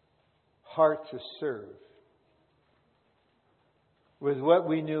heart to serve with what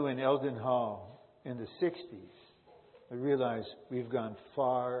we knew in Eldon Hall in the 60s, I realize we've gone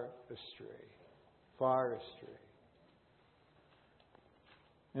far astray. Far astray.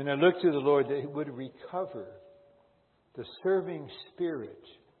 And I look to the Lord that He would recover the serving spirit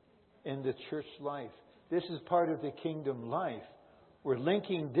in the church life. This is part of the kingdom life. We're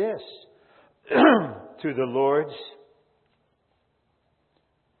linking this to the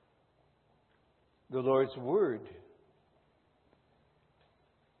Lord's word.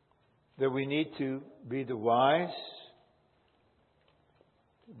 That we need to be the wise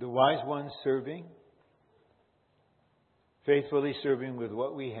ones serving, faithfully serving with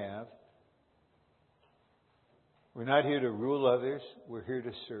what we have. We're not here to rule others. We're here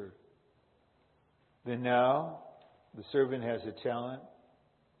to serve. Then now, the servant has a talent.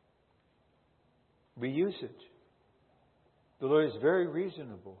 We use it. The Lord is very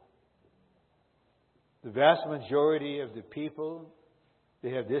reasonable. The vast majority of the people,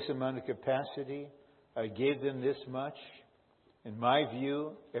 they have this amount of capacity. I gave them this much. In my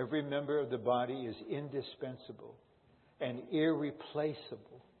view, every member of the body is indispensable and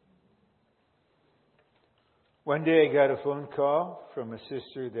irreplaceable. One day I got a phone call from a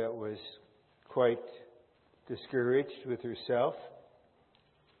sister that was quite discouraged with herself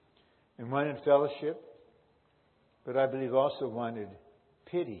and wanted fellowship, but I believe also wanted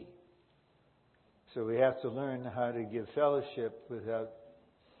pity. So we have to learn how to give fellowship without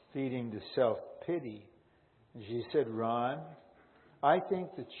feeding the self-pity. And she said, Ron, I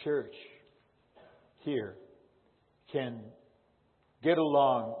think the church here can get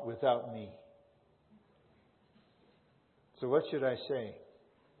along without me. So what should I say?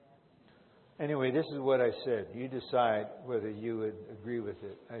 Anyway, this is what I said. You decide whether you would agree with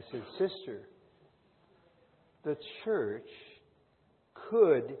it. I said, sister, the church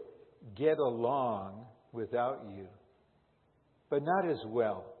could get along without you, but not as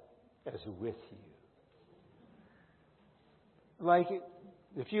well as with you. Like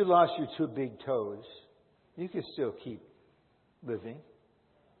if you lost your 2 big toes, you could still keep living,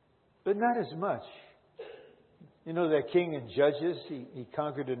 but not as much. You know that king in Judges, he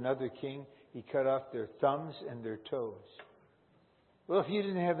conquered another king. He cut off their thumbs and their toes. Well, if you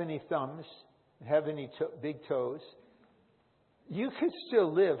didn't have any thumbs, have any big toes, you could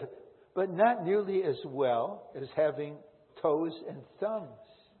still live, but not nearly as well as having toes and thumbs.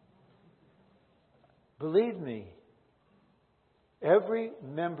 Believe me, every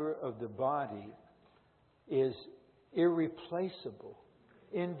member of the body is irreplaceable,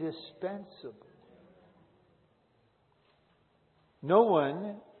 indispensable. No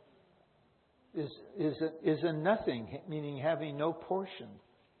one is a nothing, meaning having no portion.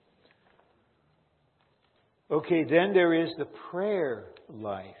 Okay, then there is the prayer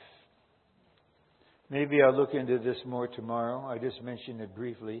life. Maybe I'll look into this more tomorrow. I just mentioned it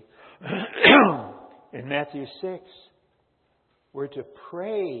briefly. In Matthew 6, we're to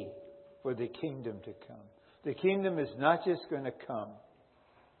pray for the kingdom to come. The kingdom is not just going to come.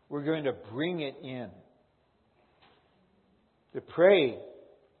 We're going to bring it in. To pray,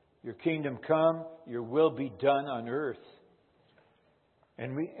 your kingdom come, your will be done on earth.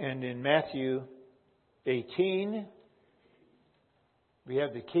 And in Matthew 18, we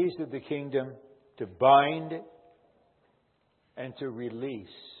have the keys of the kingdom to bind and to release.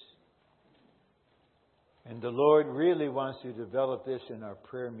 And the Lord really wants to develop this in our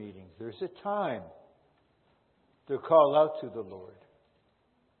prayer meetings. There's a time to call out to the Lord,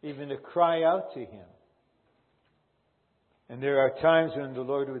 even to cry out to Him. And there are times when the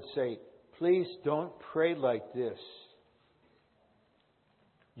Lord would say, please don't pray like this.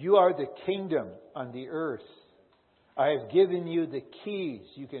 You are the kingdom on the earth. I have given you the keys.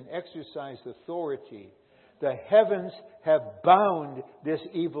 You can exercise authority. The heavens have bound this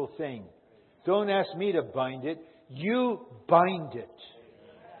evil thing. Don't ask me to bind it. You bind it.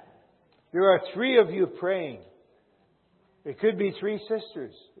 There are 3 of you praying. It could be 3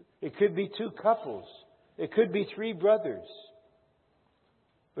 sisters. It could be 2 couples. It could be 3 brothers.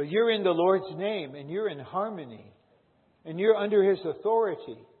 But you're in the Lord's name and you're in harmony. And you're under His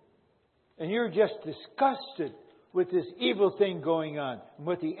authority. And you're just disgusted with this evil thing going on and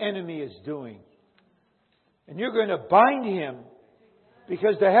what the enemy is doing. And you're going to bind him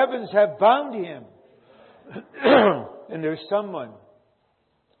because the heavens have bound him. And there's someone.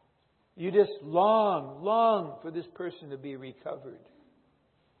 You just long for this person to be recovered.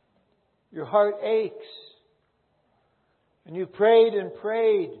 Your heart aches. And you prayed and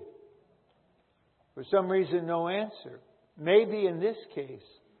prayed. For some reason, no answer. Maybe in this case,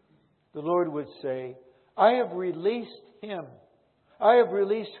 the Lord would say, I have released him. I have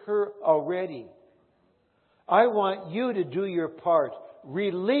released her already. I want you to do your part.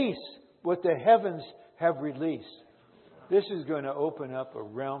 Release what the heavens have released. This is going to open up a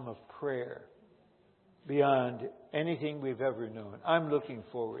realm of prayer beyond anything we've ever known. I'm looking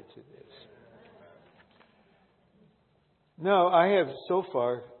forward to this. Now, I have so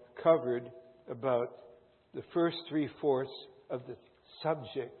far covered about the first 3/4 of the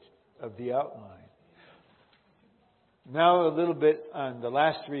subject of the outline. Now a little bit on the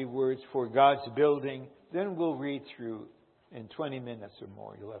last 3 words, for God's building. Then we'll read through in 20 minutes or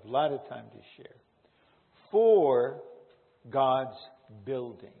more. You'll have a lot of time to share. For God's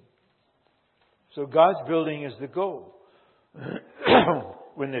building. So God's building is the goal.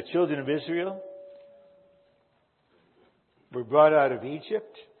 When the children of Israel were brought out of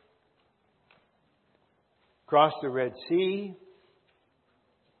Egypt, crossed the Red Sea,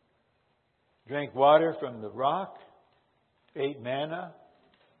 drank water from the rock, ate manna,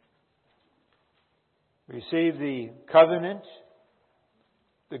 received the covenant,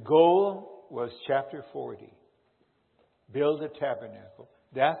 the goal was chapter 40. Build a tabernacle.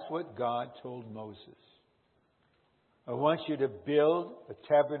 That's what God told Moses. I want you to build a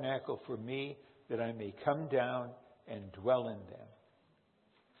tabernacle for me that I may come down and dwell in them.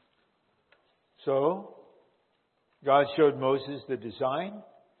 So, God showed Moses the design.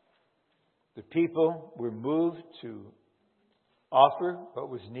 The people were moved to offer what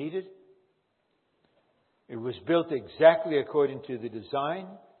was needed. It was built exactly according to the design.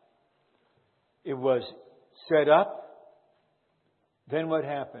 It was set up. Then what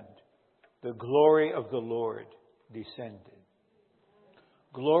happened? The glory of the Lord descended.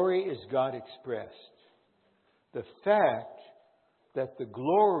 Glory is God expressed. The fact that the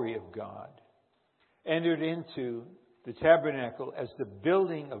glory of God entered into the tabernacle as the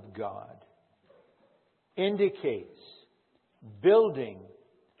building of God indicates building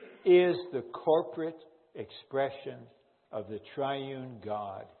is the corporate expression of the triune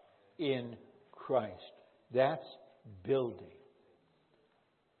God in Christ. That's building.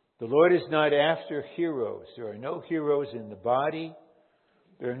 The Lord is not after heroes. There are no heroes in the body.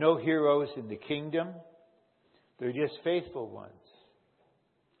 There are no heroes in the kingdom. They're just faithful ones.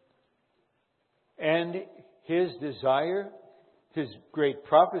 And his desire, his great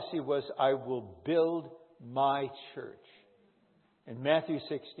prophecy was, I will build my church. In Matthew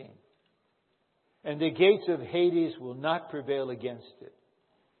 16. And the gates of Hades will not prevail against it.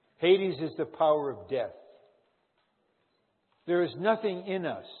 Hades is the power of death. There is nothing in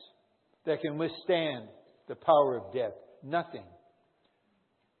us that can withstand the power of death. Nothing.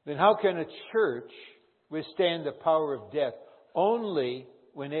 Then how can a church withstand the power of death? Only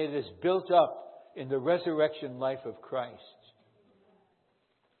when it is built up in the resurrection life of Christ.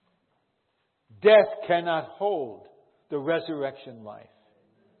 Death cannot hold the resurrection life.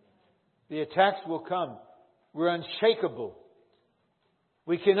 The attacks will come. We're unshakable.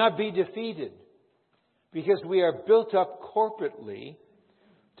 We cannot be defeated because we are built up corporately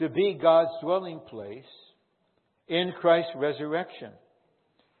to be God's dwelling place in Christ's resurrection.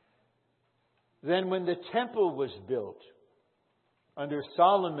 Then when the temple was built under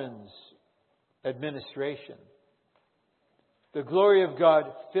Solomon's administration, the glory of God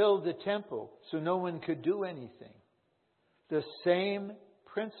filled the temple so no one could do anything. The same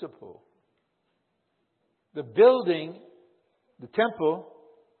principle. The building, the temple,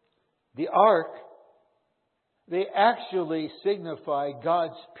 the ark, they actually signify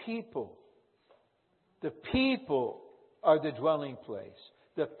God's people. The people are the dwelling place.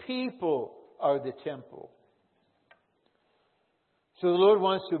 The people are the temple. So the Lord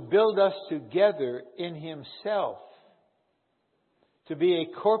wants to build us together in Himself. To be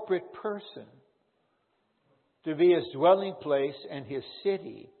a corporate person. To be His dwelling place and His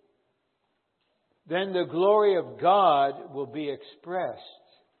city. Then the glory of God will be expressed.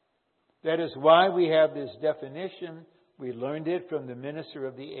 That is why we have this definition. We learned it from the minister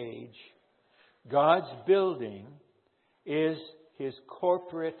of the age. God's building is His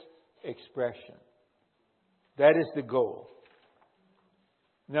corporate expression. That is the goal.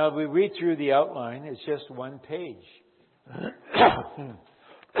 Now, we read through the outline. It's just one page.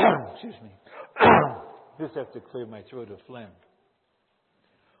 Excuse me. Just have to clear my throat of phlegm.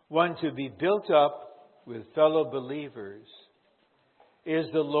 One, to be built up with fellow believers is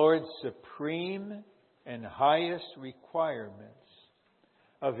the Lord's supreme and highest requirements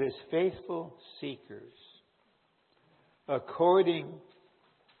of His faithful seekers, according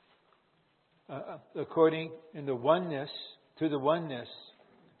in the oneness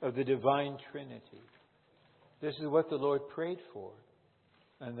of the divine Trinity. This is what the Lord prayed for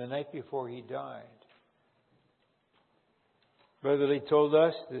on the night before He died. Brother Lee told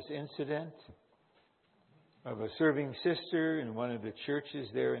us this incident of a serving sister in one of the churches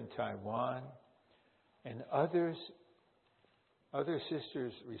there in Taiwan. And other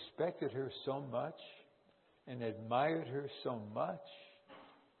sisters respected her so much and admired her so much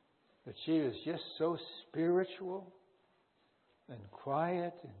that she was just so spiritual and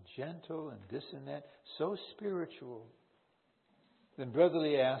quiet and gentle and this and that. So spiritual. Then Brother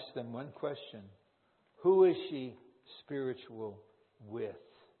Lee asked them one question. Who is she spiritual with?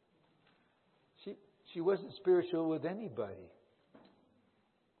 She wasn't spiritual with anybody.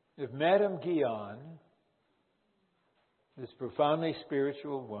 If Madame Guyon, this profoundly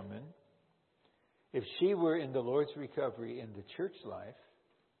spiritual woman, if she were in the Lord's recovery in the church life,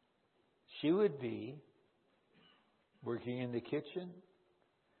 she would be working in the kitchen.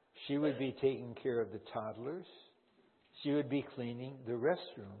 She would be taking care of the toddlers. She would be cleaning the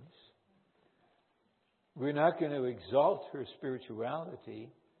restrooms. We're not going to exalt her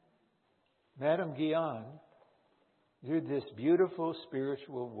spirituality. Madame Guyon, you're this beautiful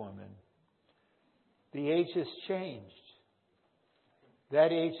spiritual woman. The age has changed.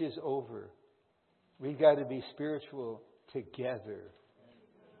 That age is over. We've got to be spiritual together.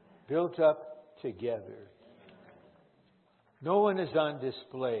 Built up together. No one is on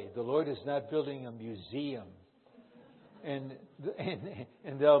display. The Lord is not building a museum. And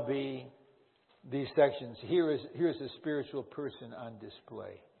there'll be these sections. Here's a spiritual person on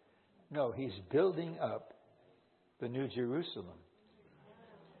display. No, He's building up the New Jerusalem.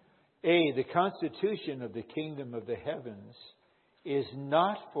 The constitution of the kingdom of the heavens is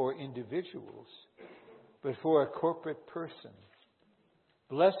not for individuals, but for a corporate person.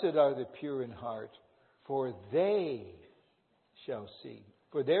 Blessed are the pure in heart, for they shall see.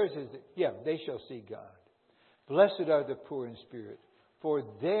 For theirs is, they shall see God. Blessed are the poor in spirit, for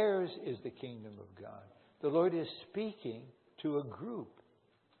theirs is the kingdom of God. The Lord is speaking to a group.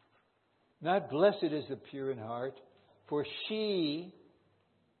 Not blessed is the pure in heart, for she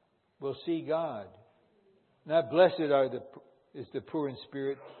will see God. Not blessed is the poor in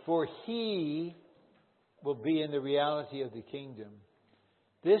spirit, for he will be in the reality of the kingdom.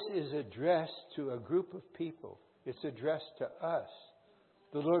 This is addressed to a group of people. It's addressed to us.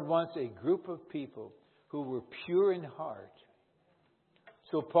 The Lord wants a group of people who were pure in heart.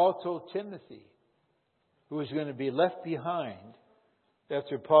 So Paul told Timothy, who was going to be left behind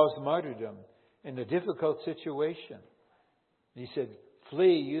after Paul's martyrdom in a difficult situation. He said,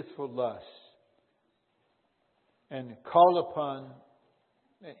 flee youthful lusts and call upon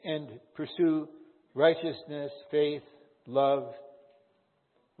and pursue righteousness, faith, love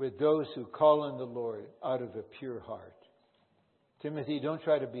with those who call on the Lord out of a pure heart. Timothy, don't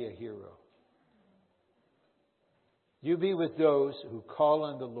try to be a hero. You be with those who call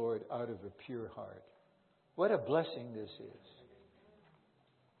on the Lord out of a pure heart. What a blessing this is.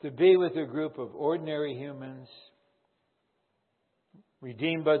 To be with a group of ordinary humans,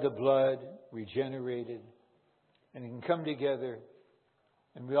 redeemed by the blood, regenerated, and can come together,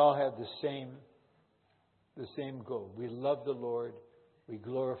 and we all have the same goal. We love the Lord, we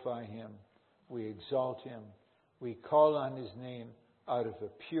glorify Him, we exalt Him, we call on His name out of a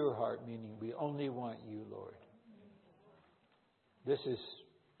pure heart, meaning we only want You, Lord. This is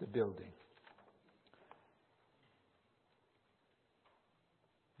the building.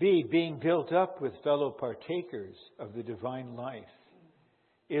 B, being built up with fellow partakers of the divine life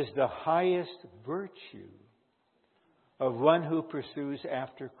is the highest virtue of one who pursues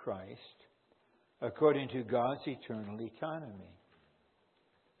after Christ according to God's eternal economy.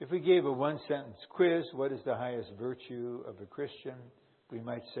 If we gave a one-sentence quiz, what is the highest virtue of a Christian? We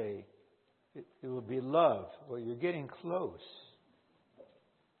might say, it will be love. Well, you're getting close.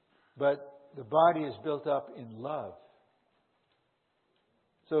 But the body is built up in love.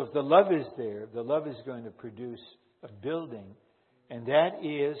 So if the love is there, the love is going to produce a building, and that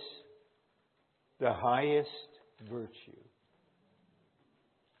is the highest virtue.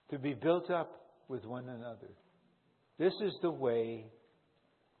 To be built up with one another. This is the way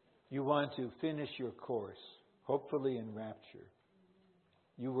you want to finish your course, hopefully in rapture.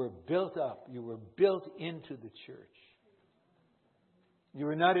 You were built up. You were built into the church. You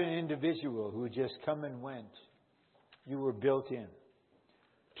were not an individual who just come and went. You were built in.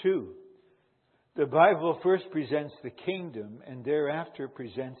 2, the Bible first presents the kingdom and thereafter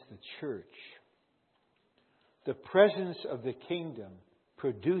presents the church. The presence of the kingdom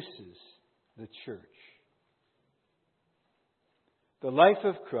produces the church. The life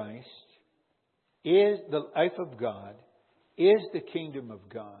of Christ is the life of God, is the kingdom of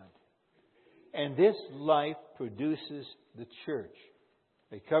God. And this life produces the church.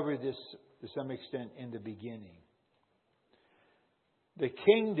 I covered this to some extent in the beginning. The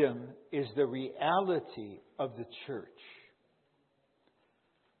kingdom is the reality of the church.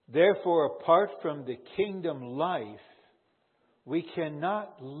 Therefore, apart from the kingdom life, we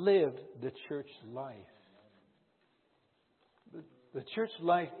cannot live the church life. The church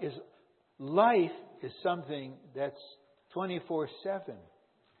life is something that's 24/7.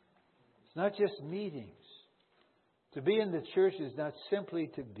 It's not just meetings. To be in the church is not simply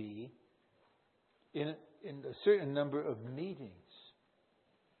to be in a certain number of meetings.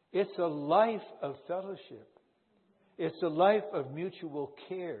 It's a life of fellowship. It's a life of mutual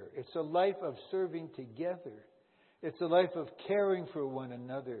care. It's a life of serving together. It's a life of caring for one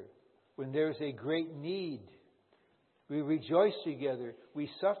another when there's a great need. We rejoice together. We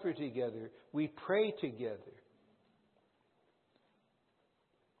suffer together. We pray together.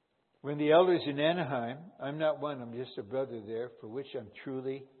 When the elders in Anaheim, I'm not one, I'm just a brother there, for which I'm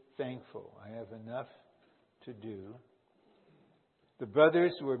truly thankful. I have enough to do. The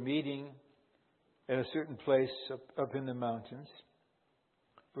brothers were meeting at a certain place up in the mountains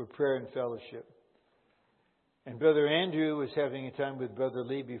for prayer and fellowship. And Brother Andrew was having a time with Brother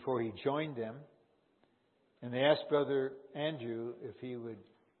Lee before he joined them. And they asked Brother Andrew if he would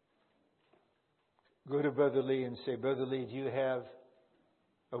go to Brother Lee and say, Brother Lee, do you have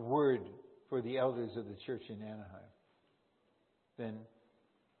a word for the elders of the church in Anaheim? Then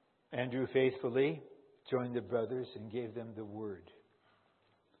Andrew faithfully joined the brothers and gave them the word.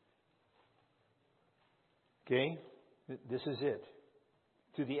 Okay? This is it.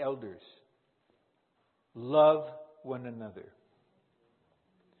 To the elders. Love one another.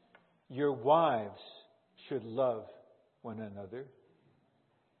 Your wives should love one another.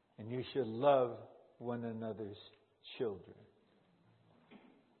 And you should love one another's children.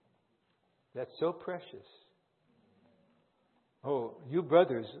 That's so precious. Oh, you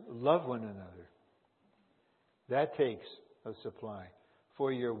brothers, love one another. That takes a supply.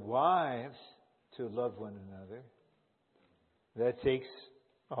 For your wives to love one another, that takes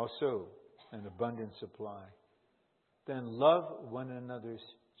also an abundant supply. Then love one another's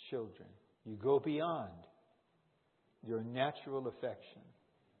children. You go beyond your natural affection.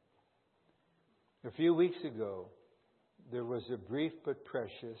 A few weeks ago, there was a brief but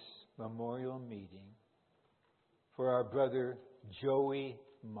precious memorial meeting for our brother Joey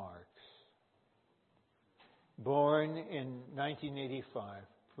Marks, born in 1985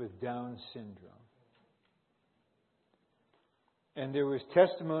 with Down syndrome. And there was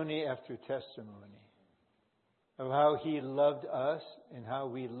testimony after testimony of how he loved us and how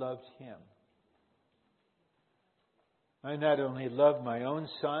we loved him. I not only love my own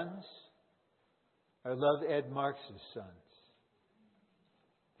sons, I love Ed Marks' sons.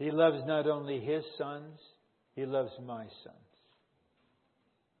 He loves not only his sons, he loves my sons.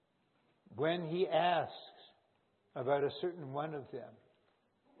 When he asks about a certain one of them,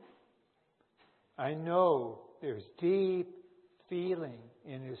 I know there's deep feeling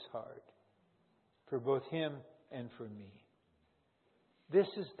in his heart for both him and for me. This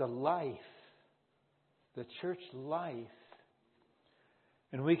is the life, the church life.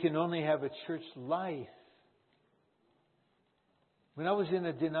 And we can only have a church life. When I was in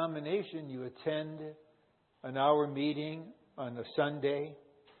a denomination, you attend an hour meeting on a Sunday.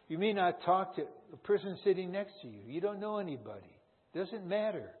 You may not talk to the person sitting next to you. You don't know anybody. Doesn't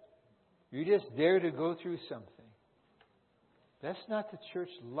matter. You're just there to go through something. That's not the church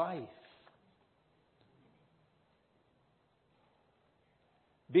life.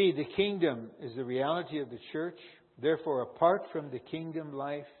 B, the kingdom is the reality of the church. Therefore, apart from the kingdom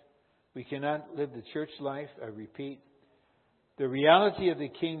life, we cannot live the church life. I repeat, the reality of the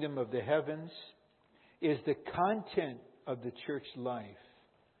kingdom of the heavens is the content of the church life.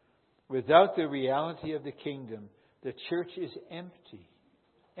 Without the reality of the kingdom, the church is empty.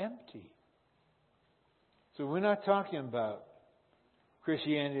 Empty. So we're not talking about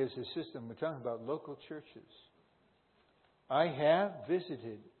Christianity as a system. We're talking about local churches. I have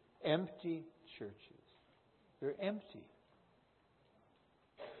visited empty churches. They're empty.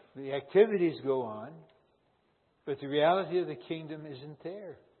 The activities go on, but the reality of the kingdom isn't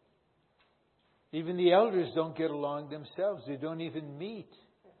there. Even the elders don't get along themselves. They don't even meet.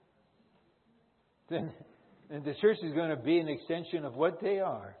 Then the church is going to be an extension of what they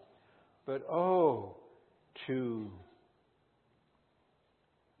are. But to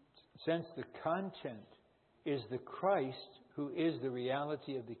sense the content is the Christ who is the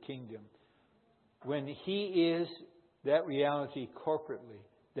reality of the kingdom. When He is that reality corporately,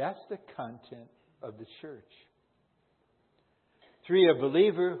 that's the content of the church. 3, a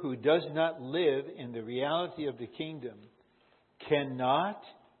believer who does not live in the reality of the kingdom cannot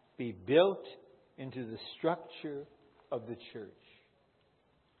be built into the structure of the church.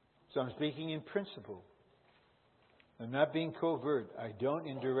 So I'm speaking in principle. I'm not being covert. I don't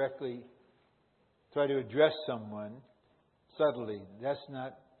indirectly try to address someone subtly. That's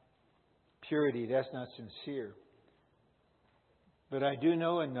not purity. That's not sincere. But I do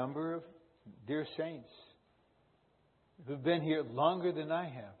know a number of dear saints who've been here longer than I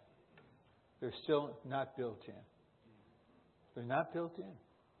have. They're still not built in. They're not built in.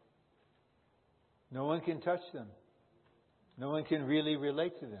 No one can touch them. No one can really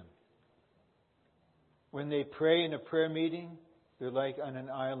relate to them. When they pray in a prayer meeting, they're like on an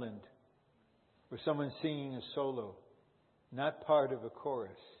island where someone's singing a solo, not part of a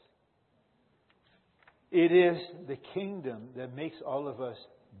chorus. It is the kingdom that makes all of us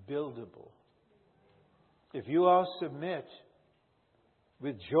buildable. If you all submit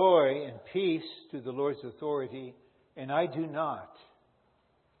with joy and peace to the Lord's authority, and I do not,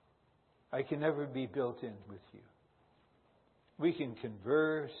 I can never be built in with you. We can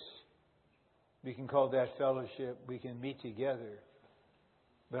converse. We can call that fellowship. We can meet together.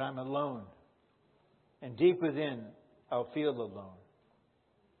 But I'm alone. And deep within, I'll feel alone.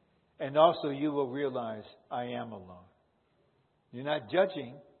 And also you will realize I am alone. You're not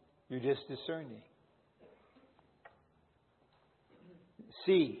judging. You're just discerning.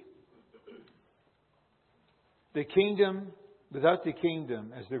 C, the kingdom, without the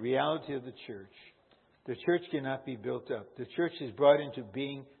kingdom as the reality of the church cannot be built up. The church is brought into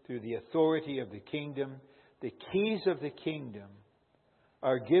being through the authority of the kingdom. The keys of the kingdom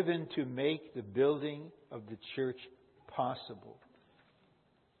are given to make the building of the church possible.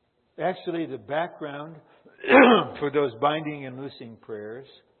 Actually, the background for those binding and loosing prayers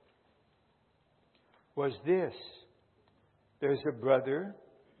was this. There's a brother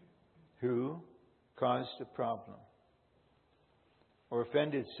who caused a problem or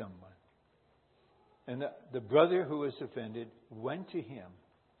offended someone. And the brother who was offended went to him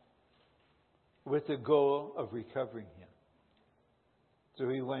with the goal of recovering him. So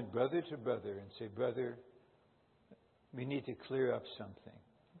he went brother to brother and said, "Brother, we need to clear up something.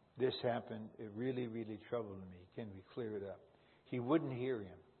 This happened. It really, really troubled me. Can we clear it up?" He wouldn't hear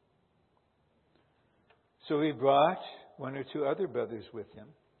him. So he brought one or two other brothers with him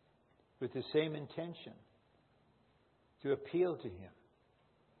with the same intention, to appeal to him.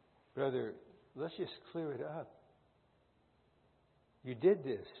 Brother, let's just clear it up. You did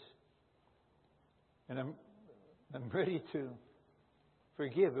this. And I'm ready to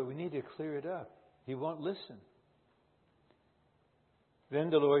forgive, but we need to clear it up. He won't listen. Then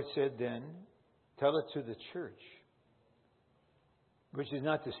the Lord said, tell it to the church. Which is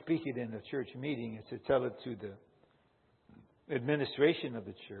not to speak it in a church meeting, it's to tell it to the administration of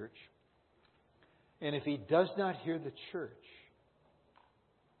the church. And if he does not hear the church,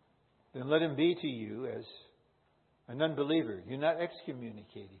 then let him be to you as an unbeliever. You're not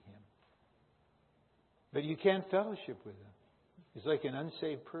excommunicating him. But you can't fellowship with him. He's like an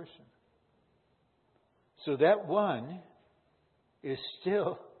unsaved person. So that one is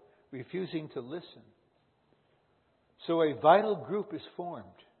still refusing to listen. So a vital group is formed.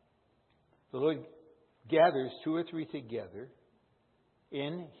 The Lord gathers two or three together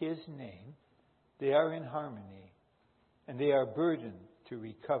in His name. They are in harmony. And they are burdened to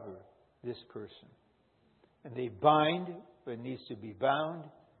recover this person. And they bind what needs to be bound.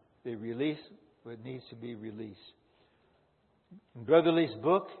 They release what needs to be released. In Brother Lee's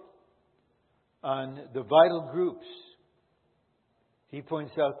book on the vital groups, he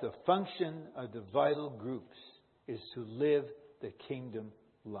points out the function of the vital groups is to live the kingdom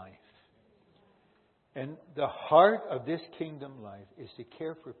life. And the heart of this kingdom life is to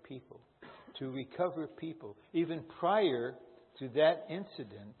care for people, to recover people. Even prior to that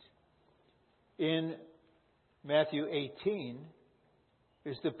incident, in Matthew 18,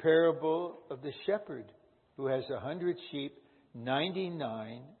 is the parable of the shepherd who has 100 sheep,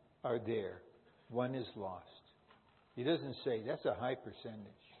 99 are there. One is lost. He doesn't say that's a high percentage.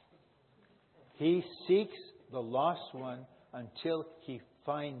 He seeks the lost one until he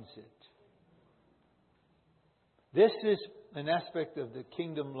finds it. This is an aspect of the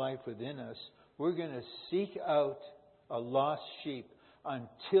kingdom life within us. We're going to seek out a lost sheep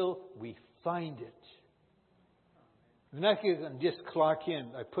until we find it. We're not going to just clock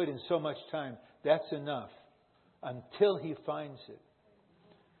in. I put in so much time. That's enough. Until he finds it.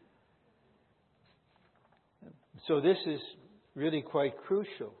 So this is really quite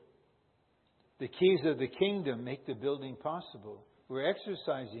crucial. The keys of the kingdom make the building possible. We're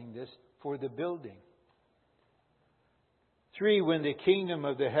exercising this for the building. 3, when the kingdom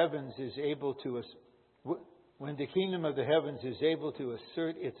of the heavens is able to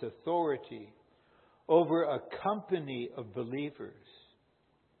assert its authority over a company of believers,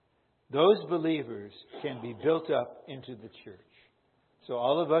 those believers can be built up into the church. So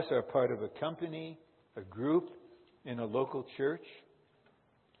all of us are part of a company, a group in a local church.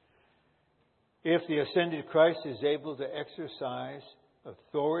 If the ascended Christ is able to exercise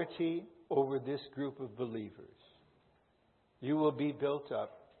authority over this group of believers, you will be built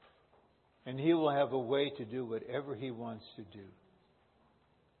up, and He will have a way to do whatever He wants to do.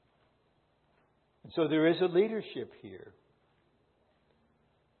 And so there is a leadership here.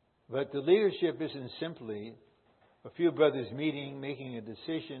 But the leadership isn't simply a few brothers meeting, making a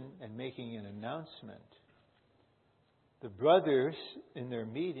decision, and making an announcement. The brothers in their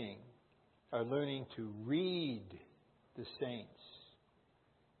meeting are learning to read the saints.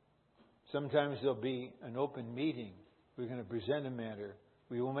 Sometimes there'll be an open meeting. We're going to present a matter.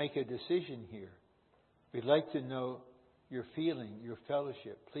 We will make a decision here. We'd like to know your feeling, your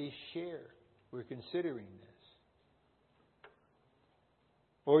fellowship. Please share. We're considering this.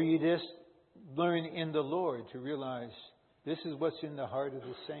 Or you just learn in the Lord to realize this is what's in the heart of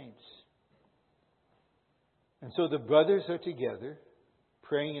the saints. And so the brothers are together,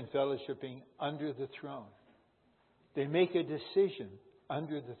 praying and fellowshipping under the throne. They make a decision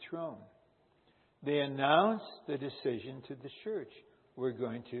under the throne. They announce the decision to the church. We're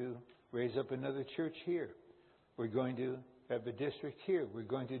going to raise up another church here. We're going to have a district here. We're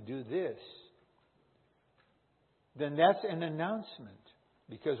going to do this. Then that's an announcement,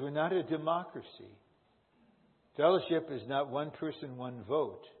 because we're not a democracy. Fellowship is not one person, one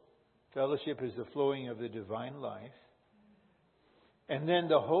vote. Fellowship is the flowing of the divine life. And then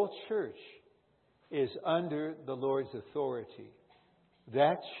the whole church is under the Lord's authority.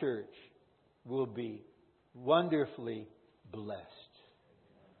 That church will be wonderfully blessed.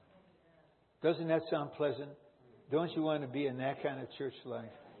 Doesn't that sound pleasant? Don't you want to be in that kind of church life?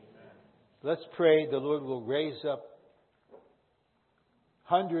 Let's pray the Lord will raise up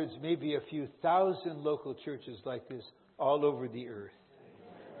hundreds, maybe a few thousand local churches like this all over the earth.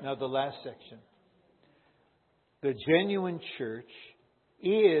 Now the last section. The genuine church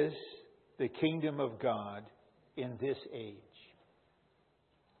is the kingdom of God in this age.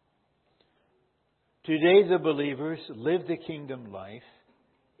 Today the believers live the kingdom life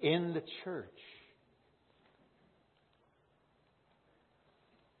in the church.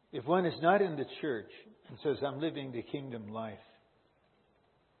 If one is not in the church and says, I'm living the kingdom life,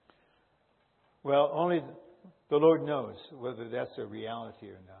 well, only the Lord knows whether that's a reality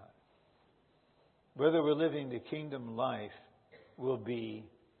or not. Whether we're living the kingdom life will be,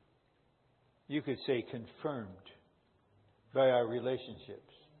 you could say, confirmed by our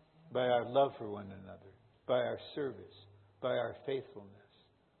relationships, by our love for one another, by our service, by our faithfulness,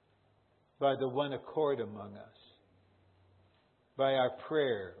 by the one accord among us, by our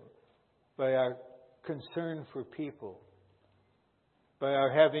prayer, by our concern for people, by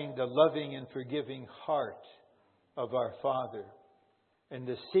our having the loving and forgiving heart of our Father, and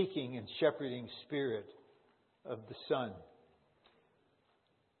the seeking and shepherding spirit of the Son.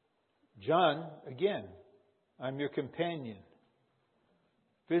 John, again, I'm your companion.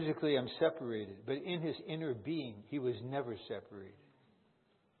 Physically, I'm separated, but in his inner being, he was never separated.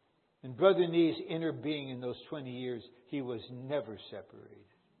 In Brother Nee's inner being in those 20 years, he was never separated.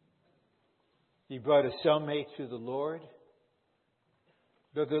 He brought a cellmate to the Lord.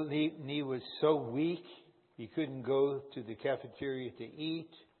 Brother Nee was so weak, he couldn't go to the cafeteria to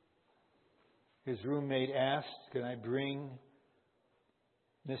eat. His roommate asked, can I bring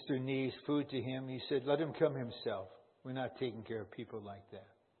Mr. Nee's food to him? He said, let him come himself. We're not taking care of people like that.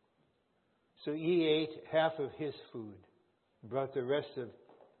 So he ate half of his food, brought the rest of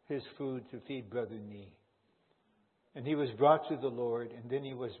his food to feed Brother Nee. And he was brought to the Lord, and then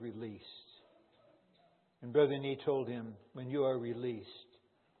he was released. And Brother Nee told him, when you are released,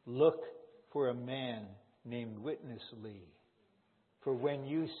 look for a man named Witness Lee. For when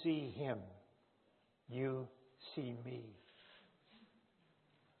you see him, you see me.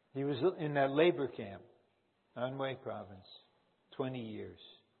 He was in that labor camp, Anhui Province, 20 years.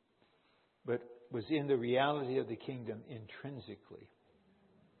 But was in the reality of the kingdom intrinsically.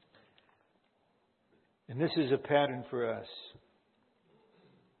 And this is a pattern for us.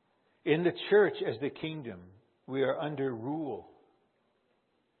 In the church as the kingdom, we are under rule,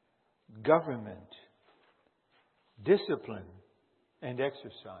 government, discipline, and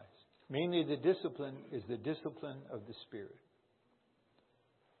exercise. Mainly the discipline is the discipline of the Spirit.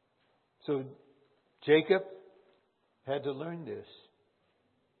 So Jacob had to learn this.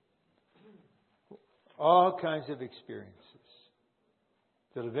 All kinds of experiences.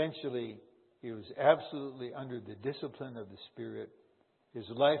 Till eventually he was absolutely under the discipline of the Spirit. His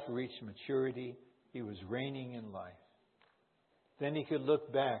life reached maturity. He was reigning in life. Then he could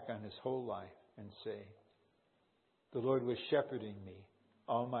look back on his whole life and say, the Lord was shepherding me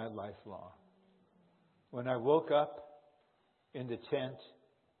all my life long. When I woke up in the tent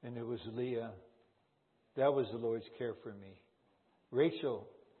and it was Leah, that was the Lord's care for me. Rachel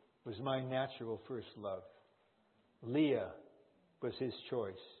was my natural first love. Leah was his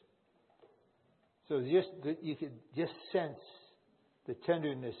choice. So you could just sense the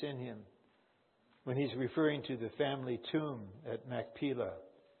tenderness in him when he's referring to the family tomb at Machpelah.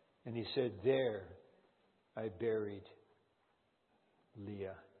 And he said, there I buried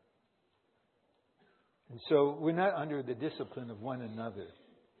Leah. And so we're not under the discipline of one another.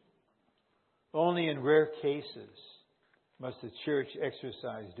 Only in rare cases must the church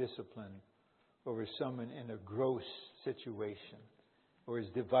exercise discipline over someone in a gross situation or is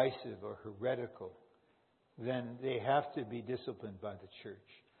divisive or heretical. Then they have to be disciplined by the church.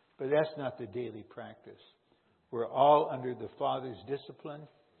 But that's not the daily practice. We're all under the Father's discipline.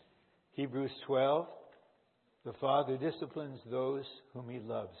 Hebrews 12, the Father disciplines those whom He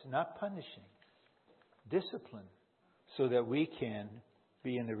loves, not punishing, discipline, so that we can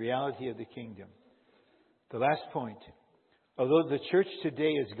be in the reality of the kingdom. The last point, although the church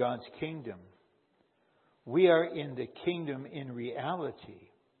today is God's kingdom, we are in the kingdom in reality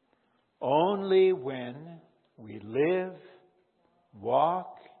only when we live,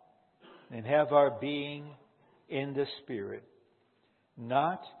 walk, and have our being in the Spirit,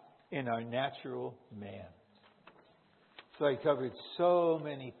 not in our natural man. So I covered so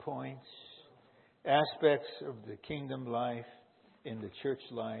many points, aspects of the kingdom life, in the church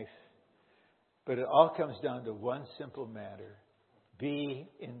life, but it all comes down to one simple matter: be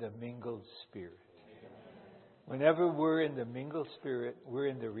in the mingled Spirit. Whenever we're in the mingled Spirit, we're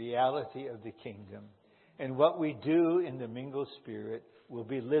in the reality of the kingdom. And what we do in the mingled Spirit will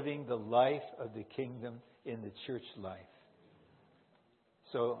be living the life of the kingdom in the church life.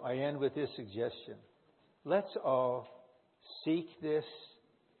 So I end with this suggestion. Let's all seek this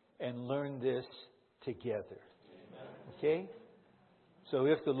and learn this together. Okay? So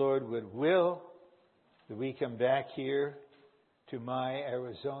if the Lord would will, that we come back here to my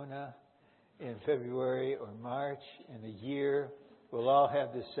Arizona in February or March, in a year, we'll all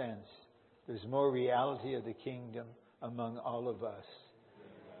have the sense there's more reality of the kingdom among all of us.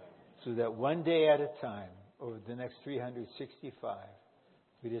 So that one day at a time, over the next 365,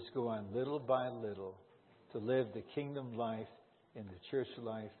 we just go on little by little to live the kingdom life in the church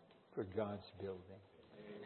life for God's building.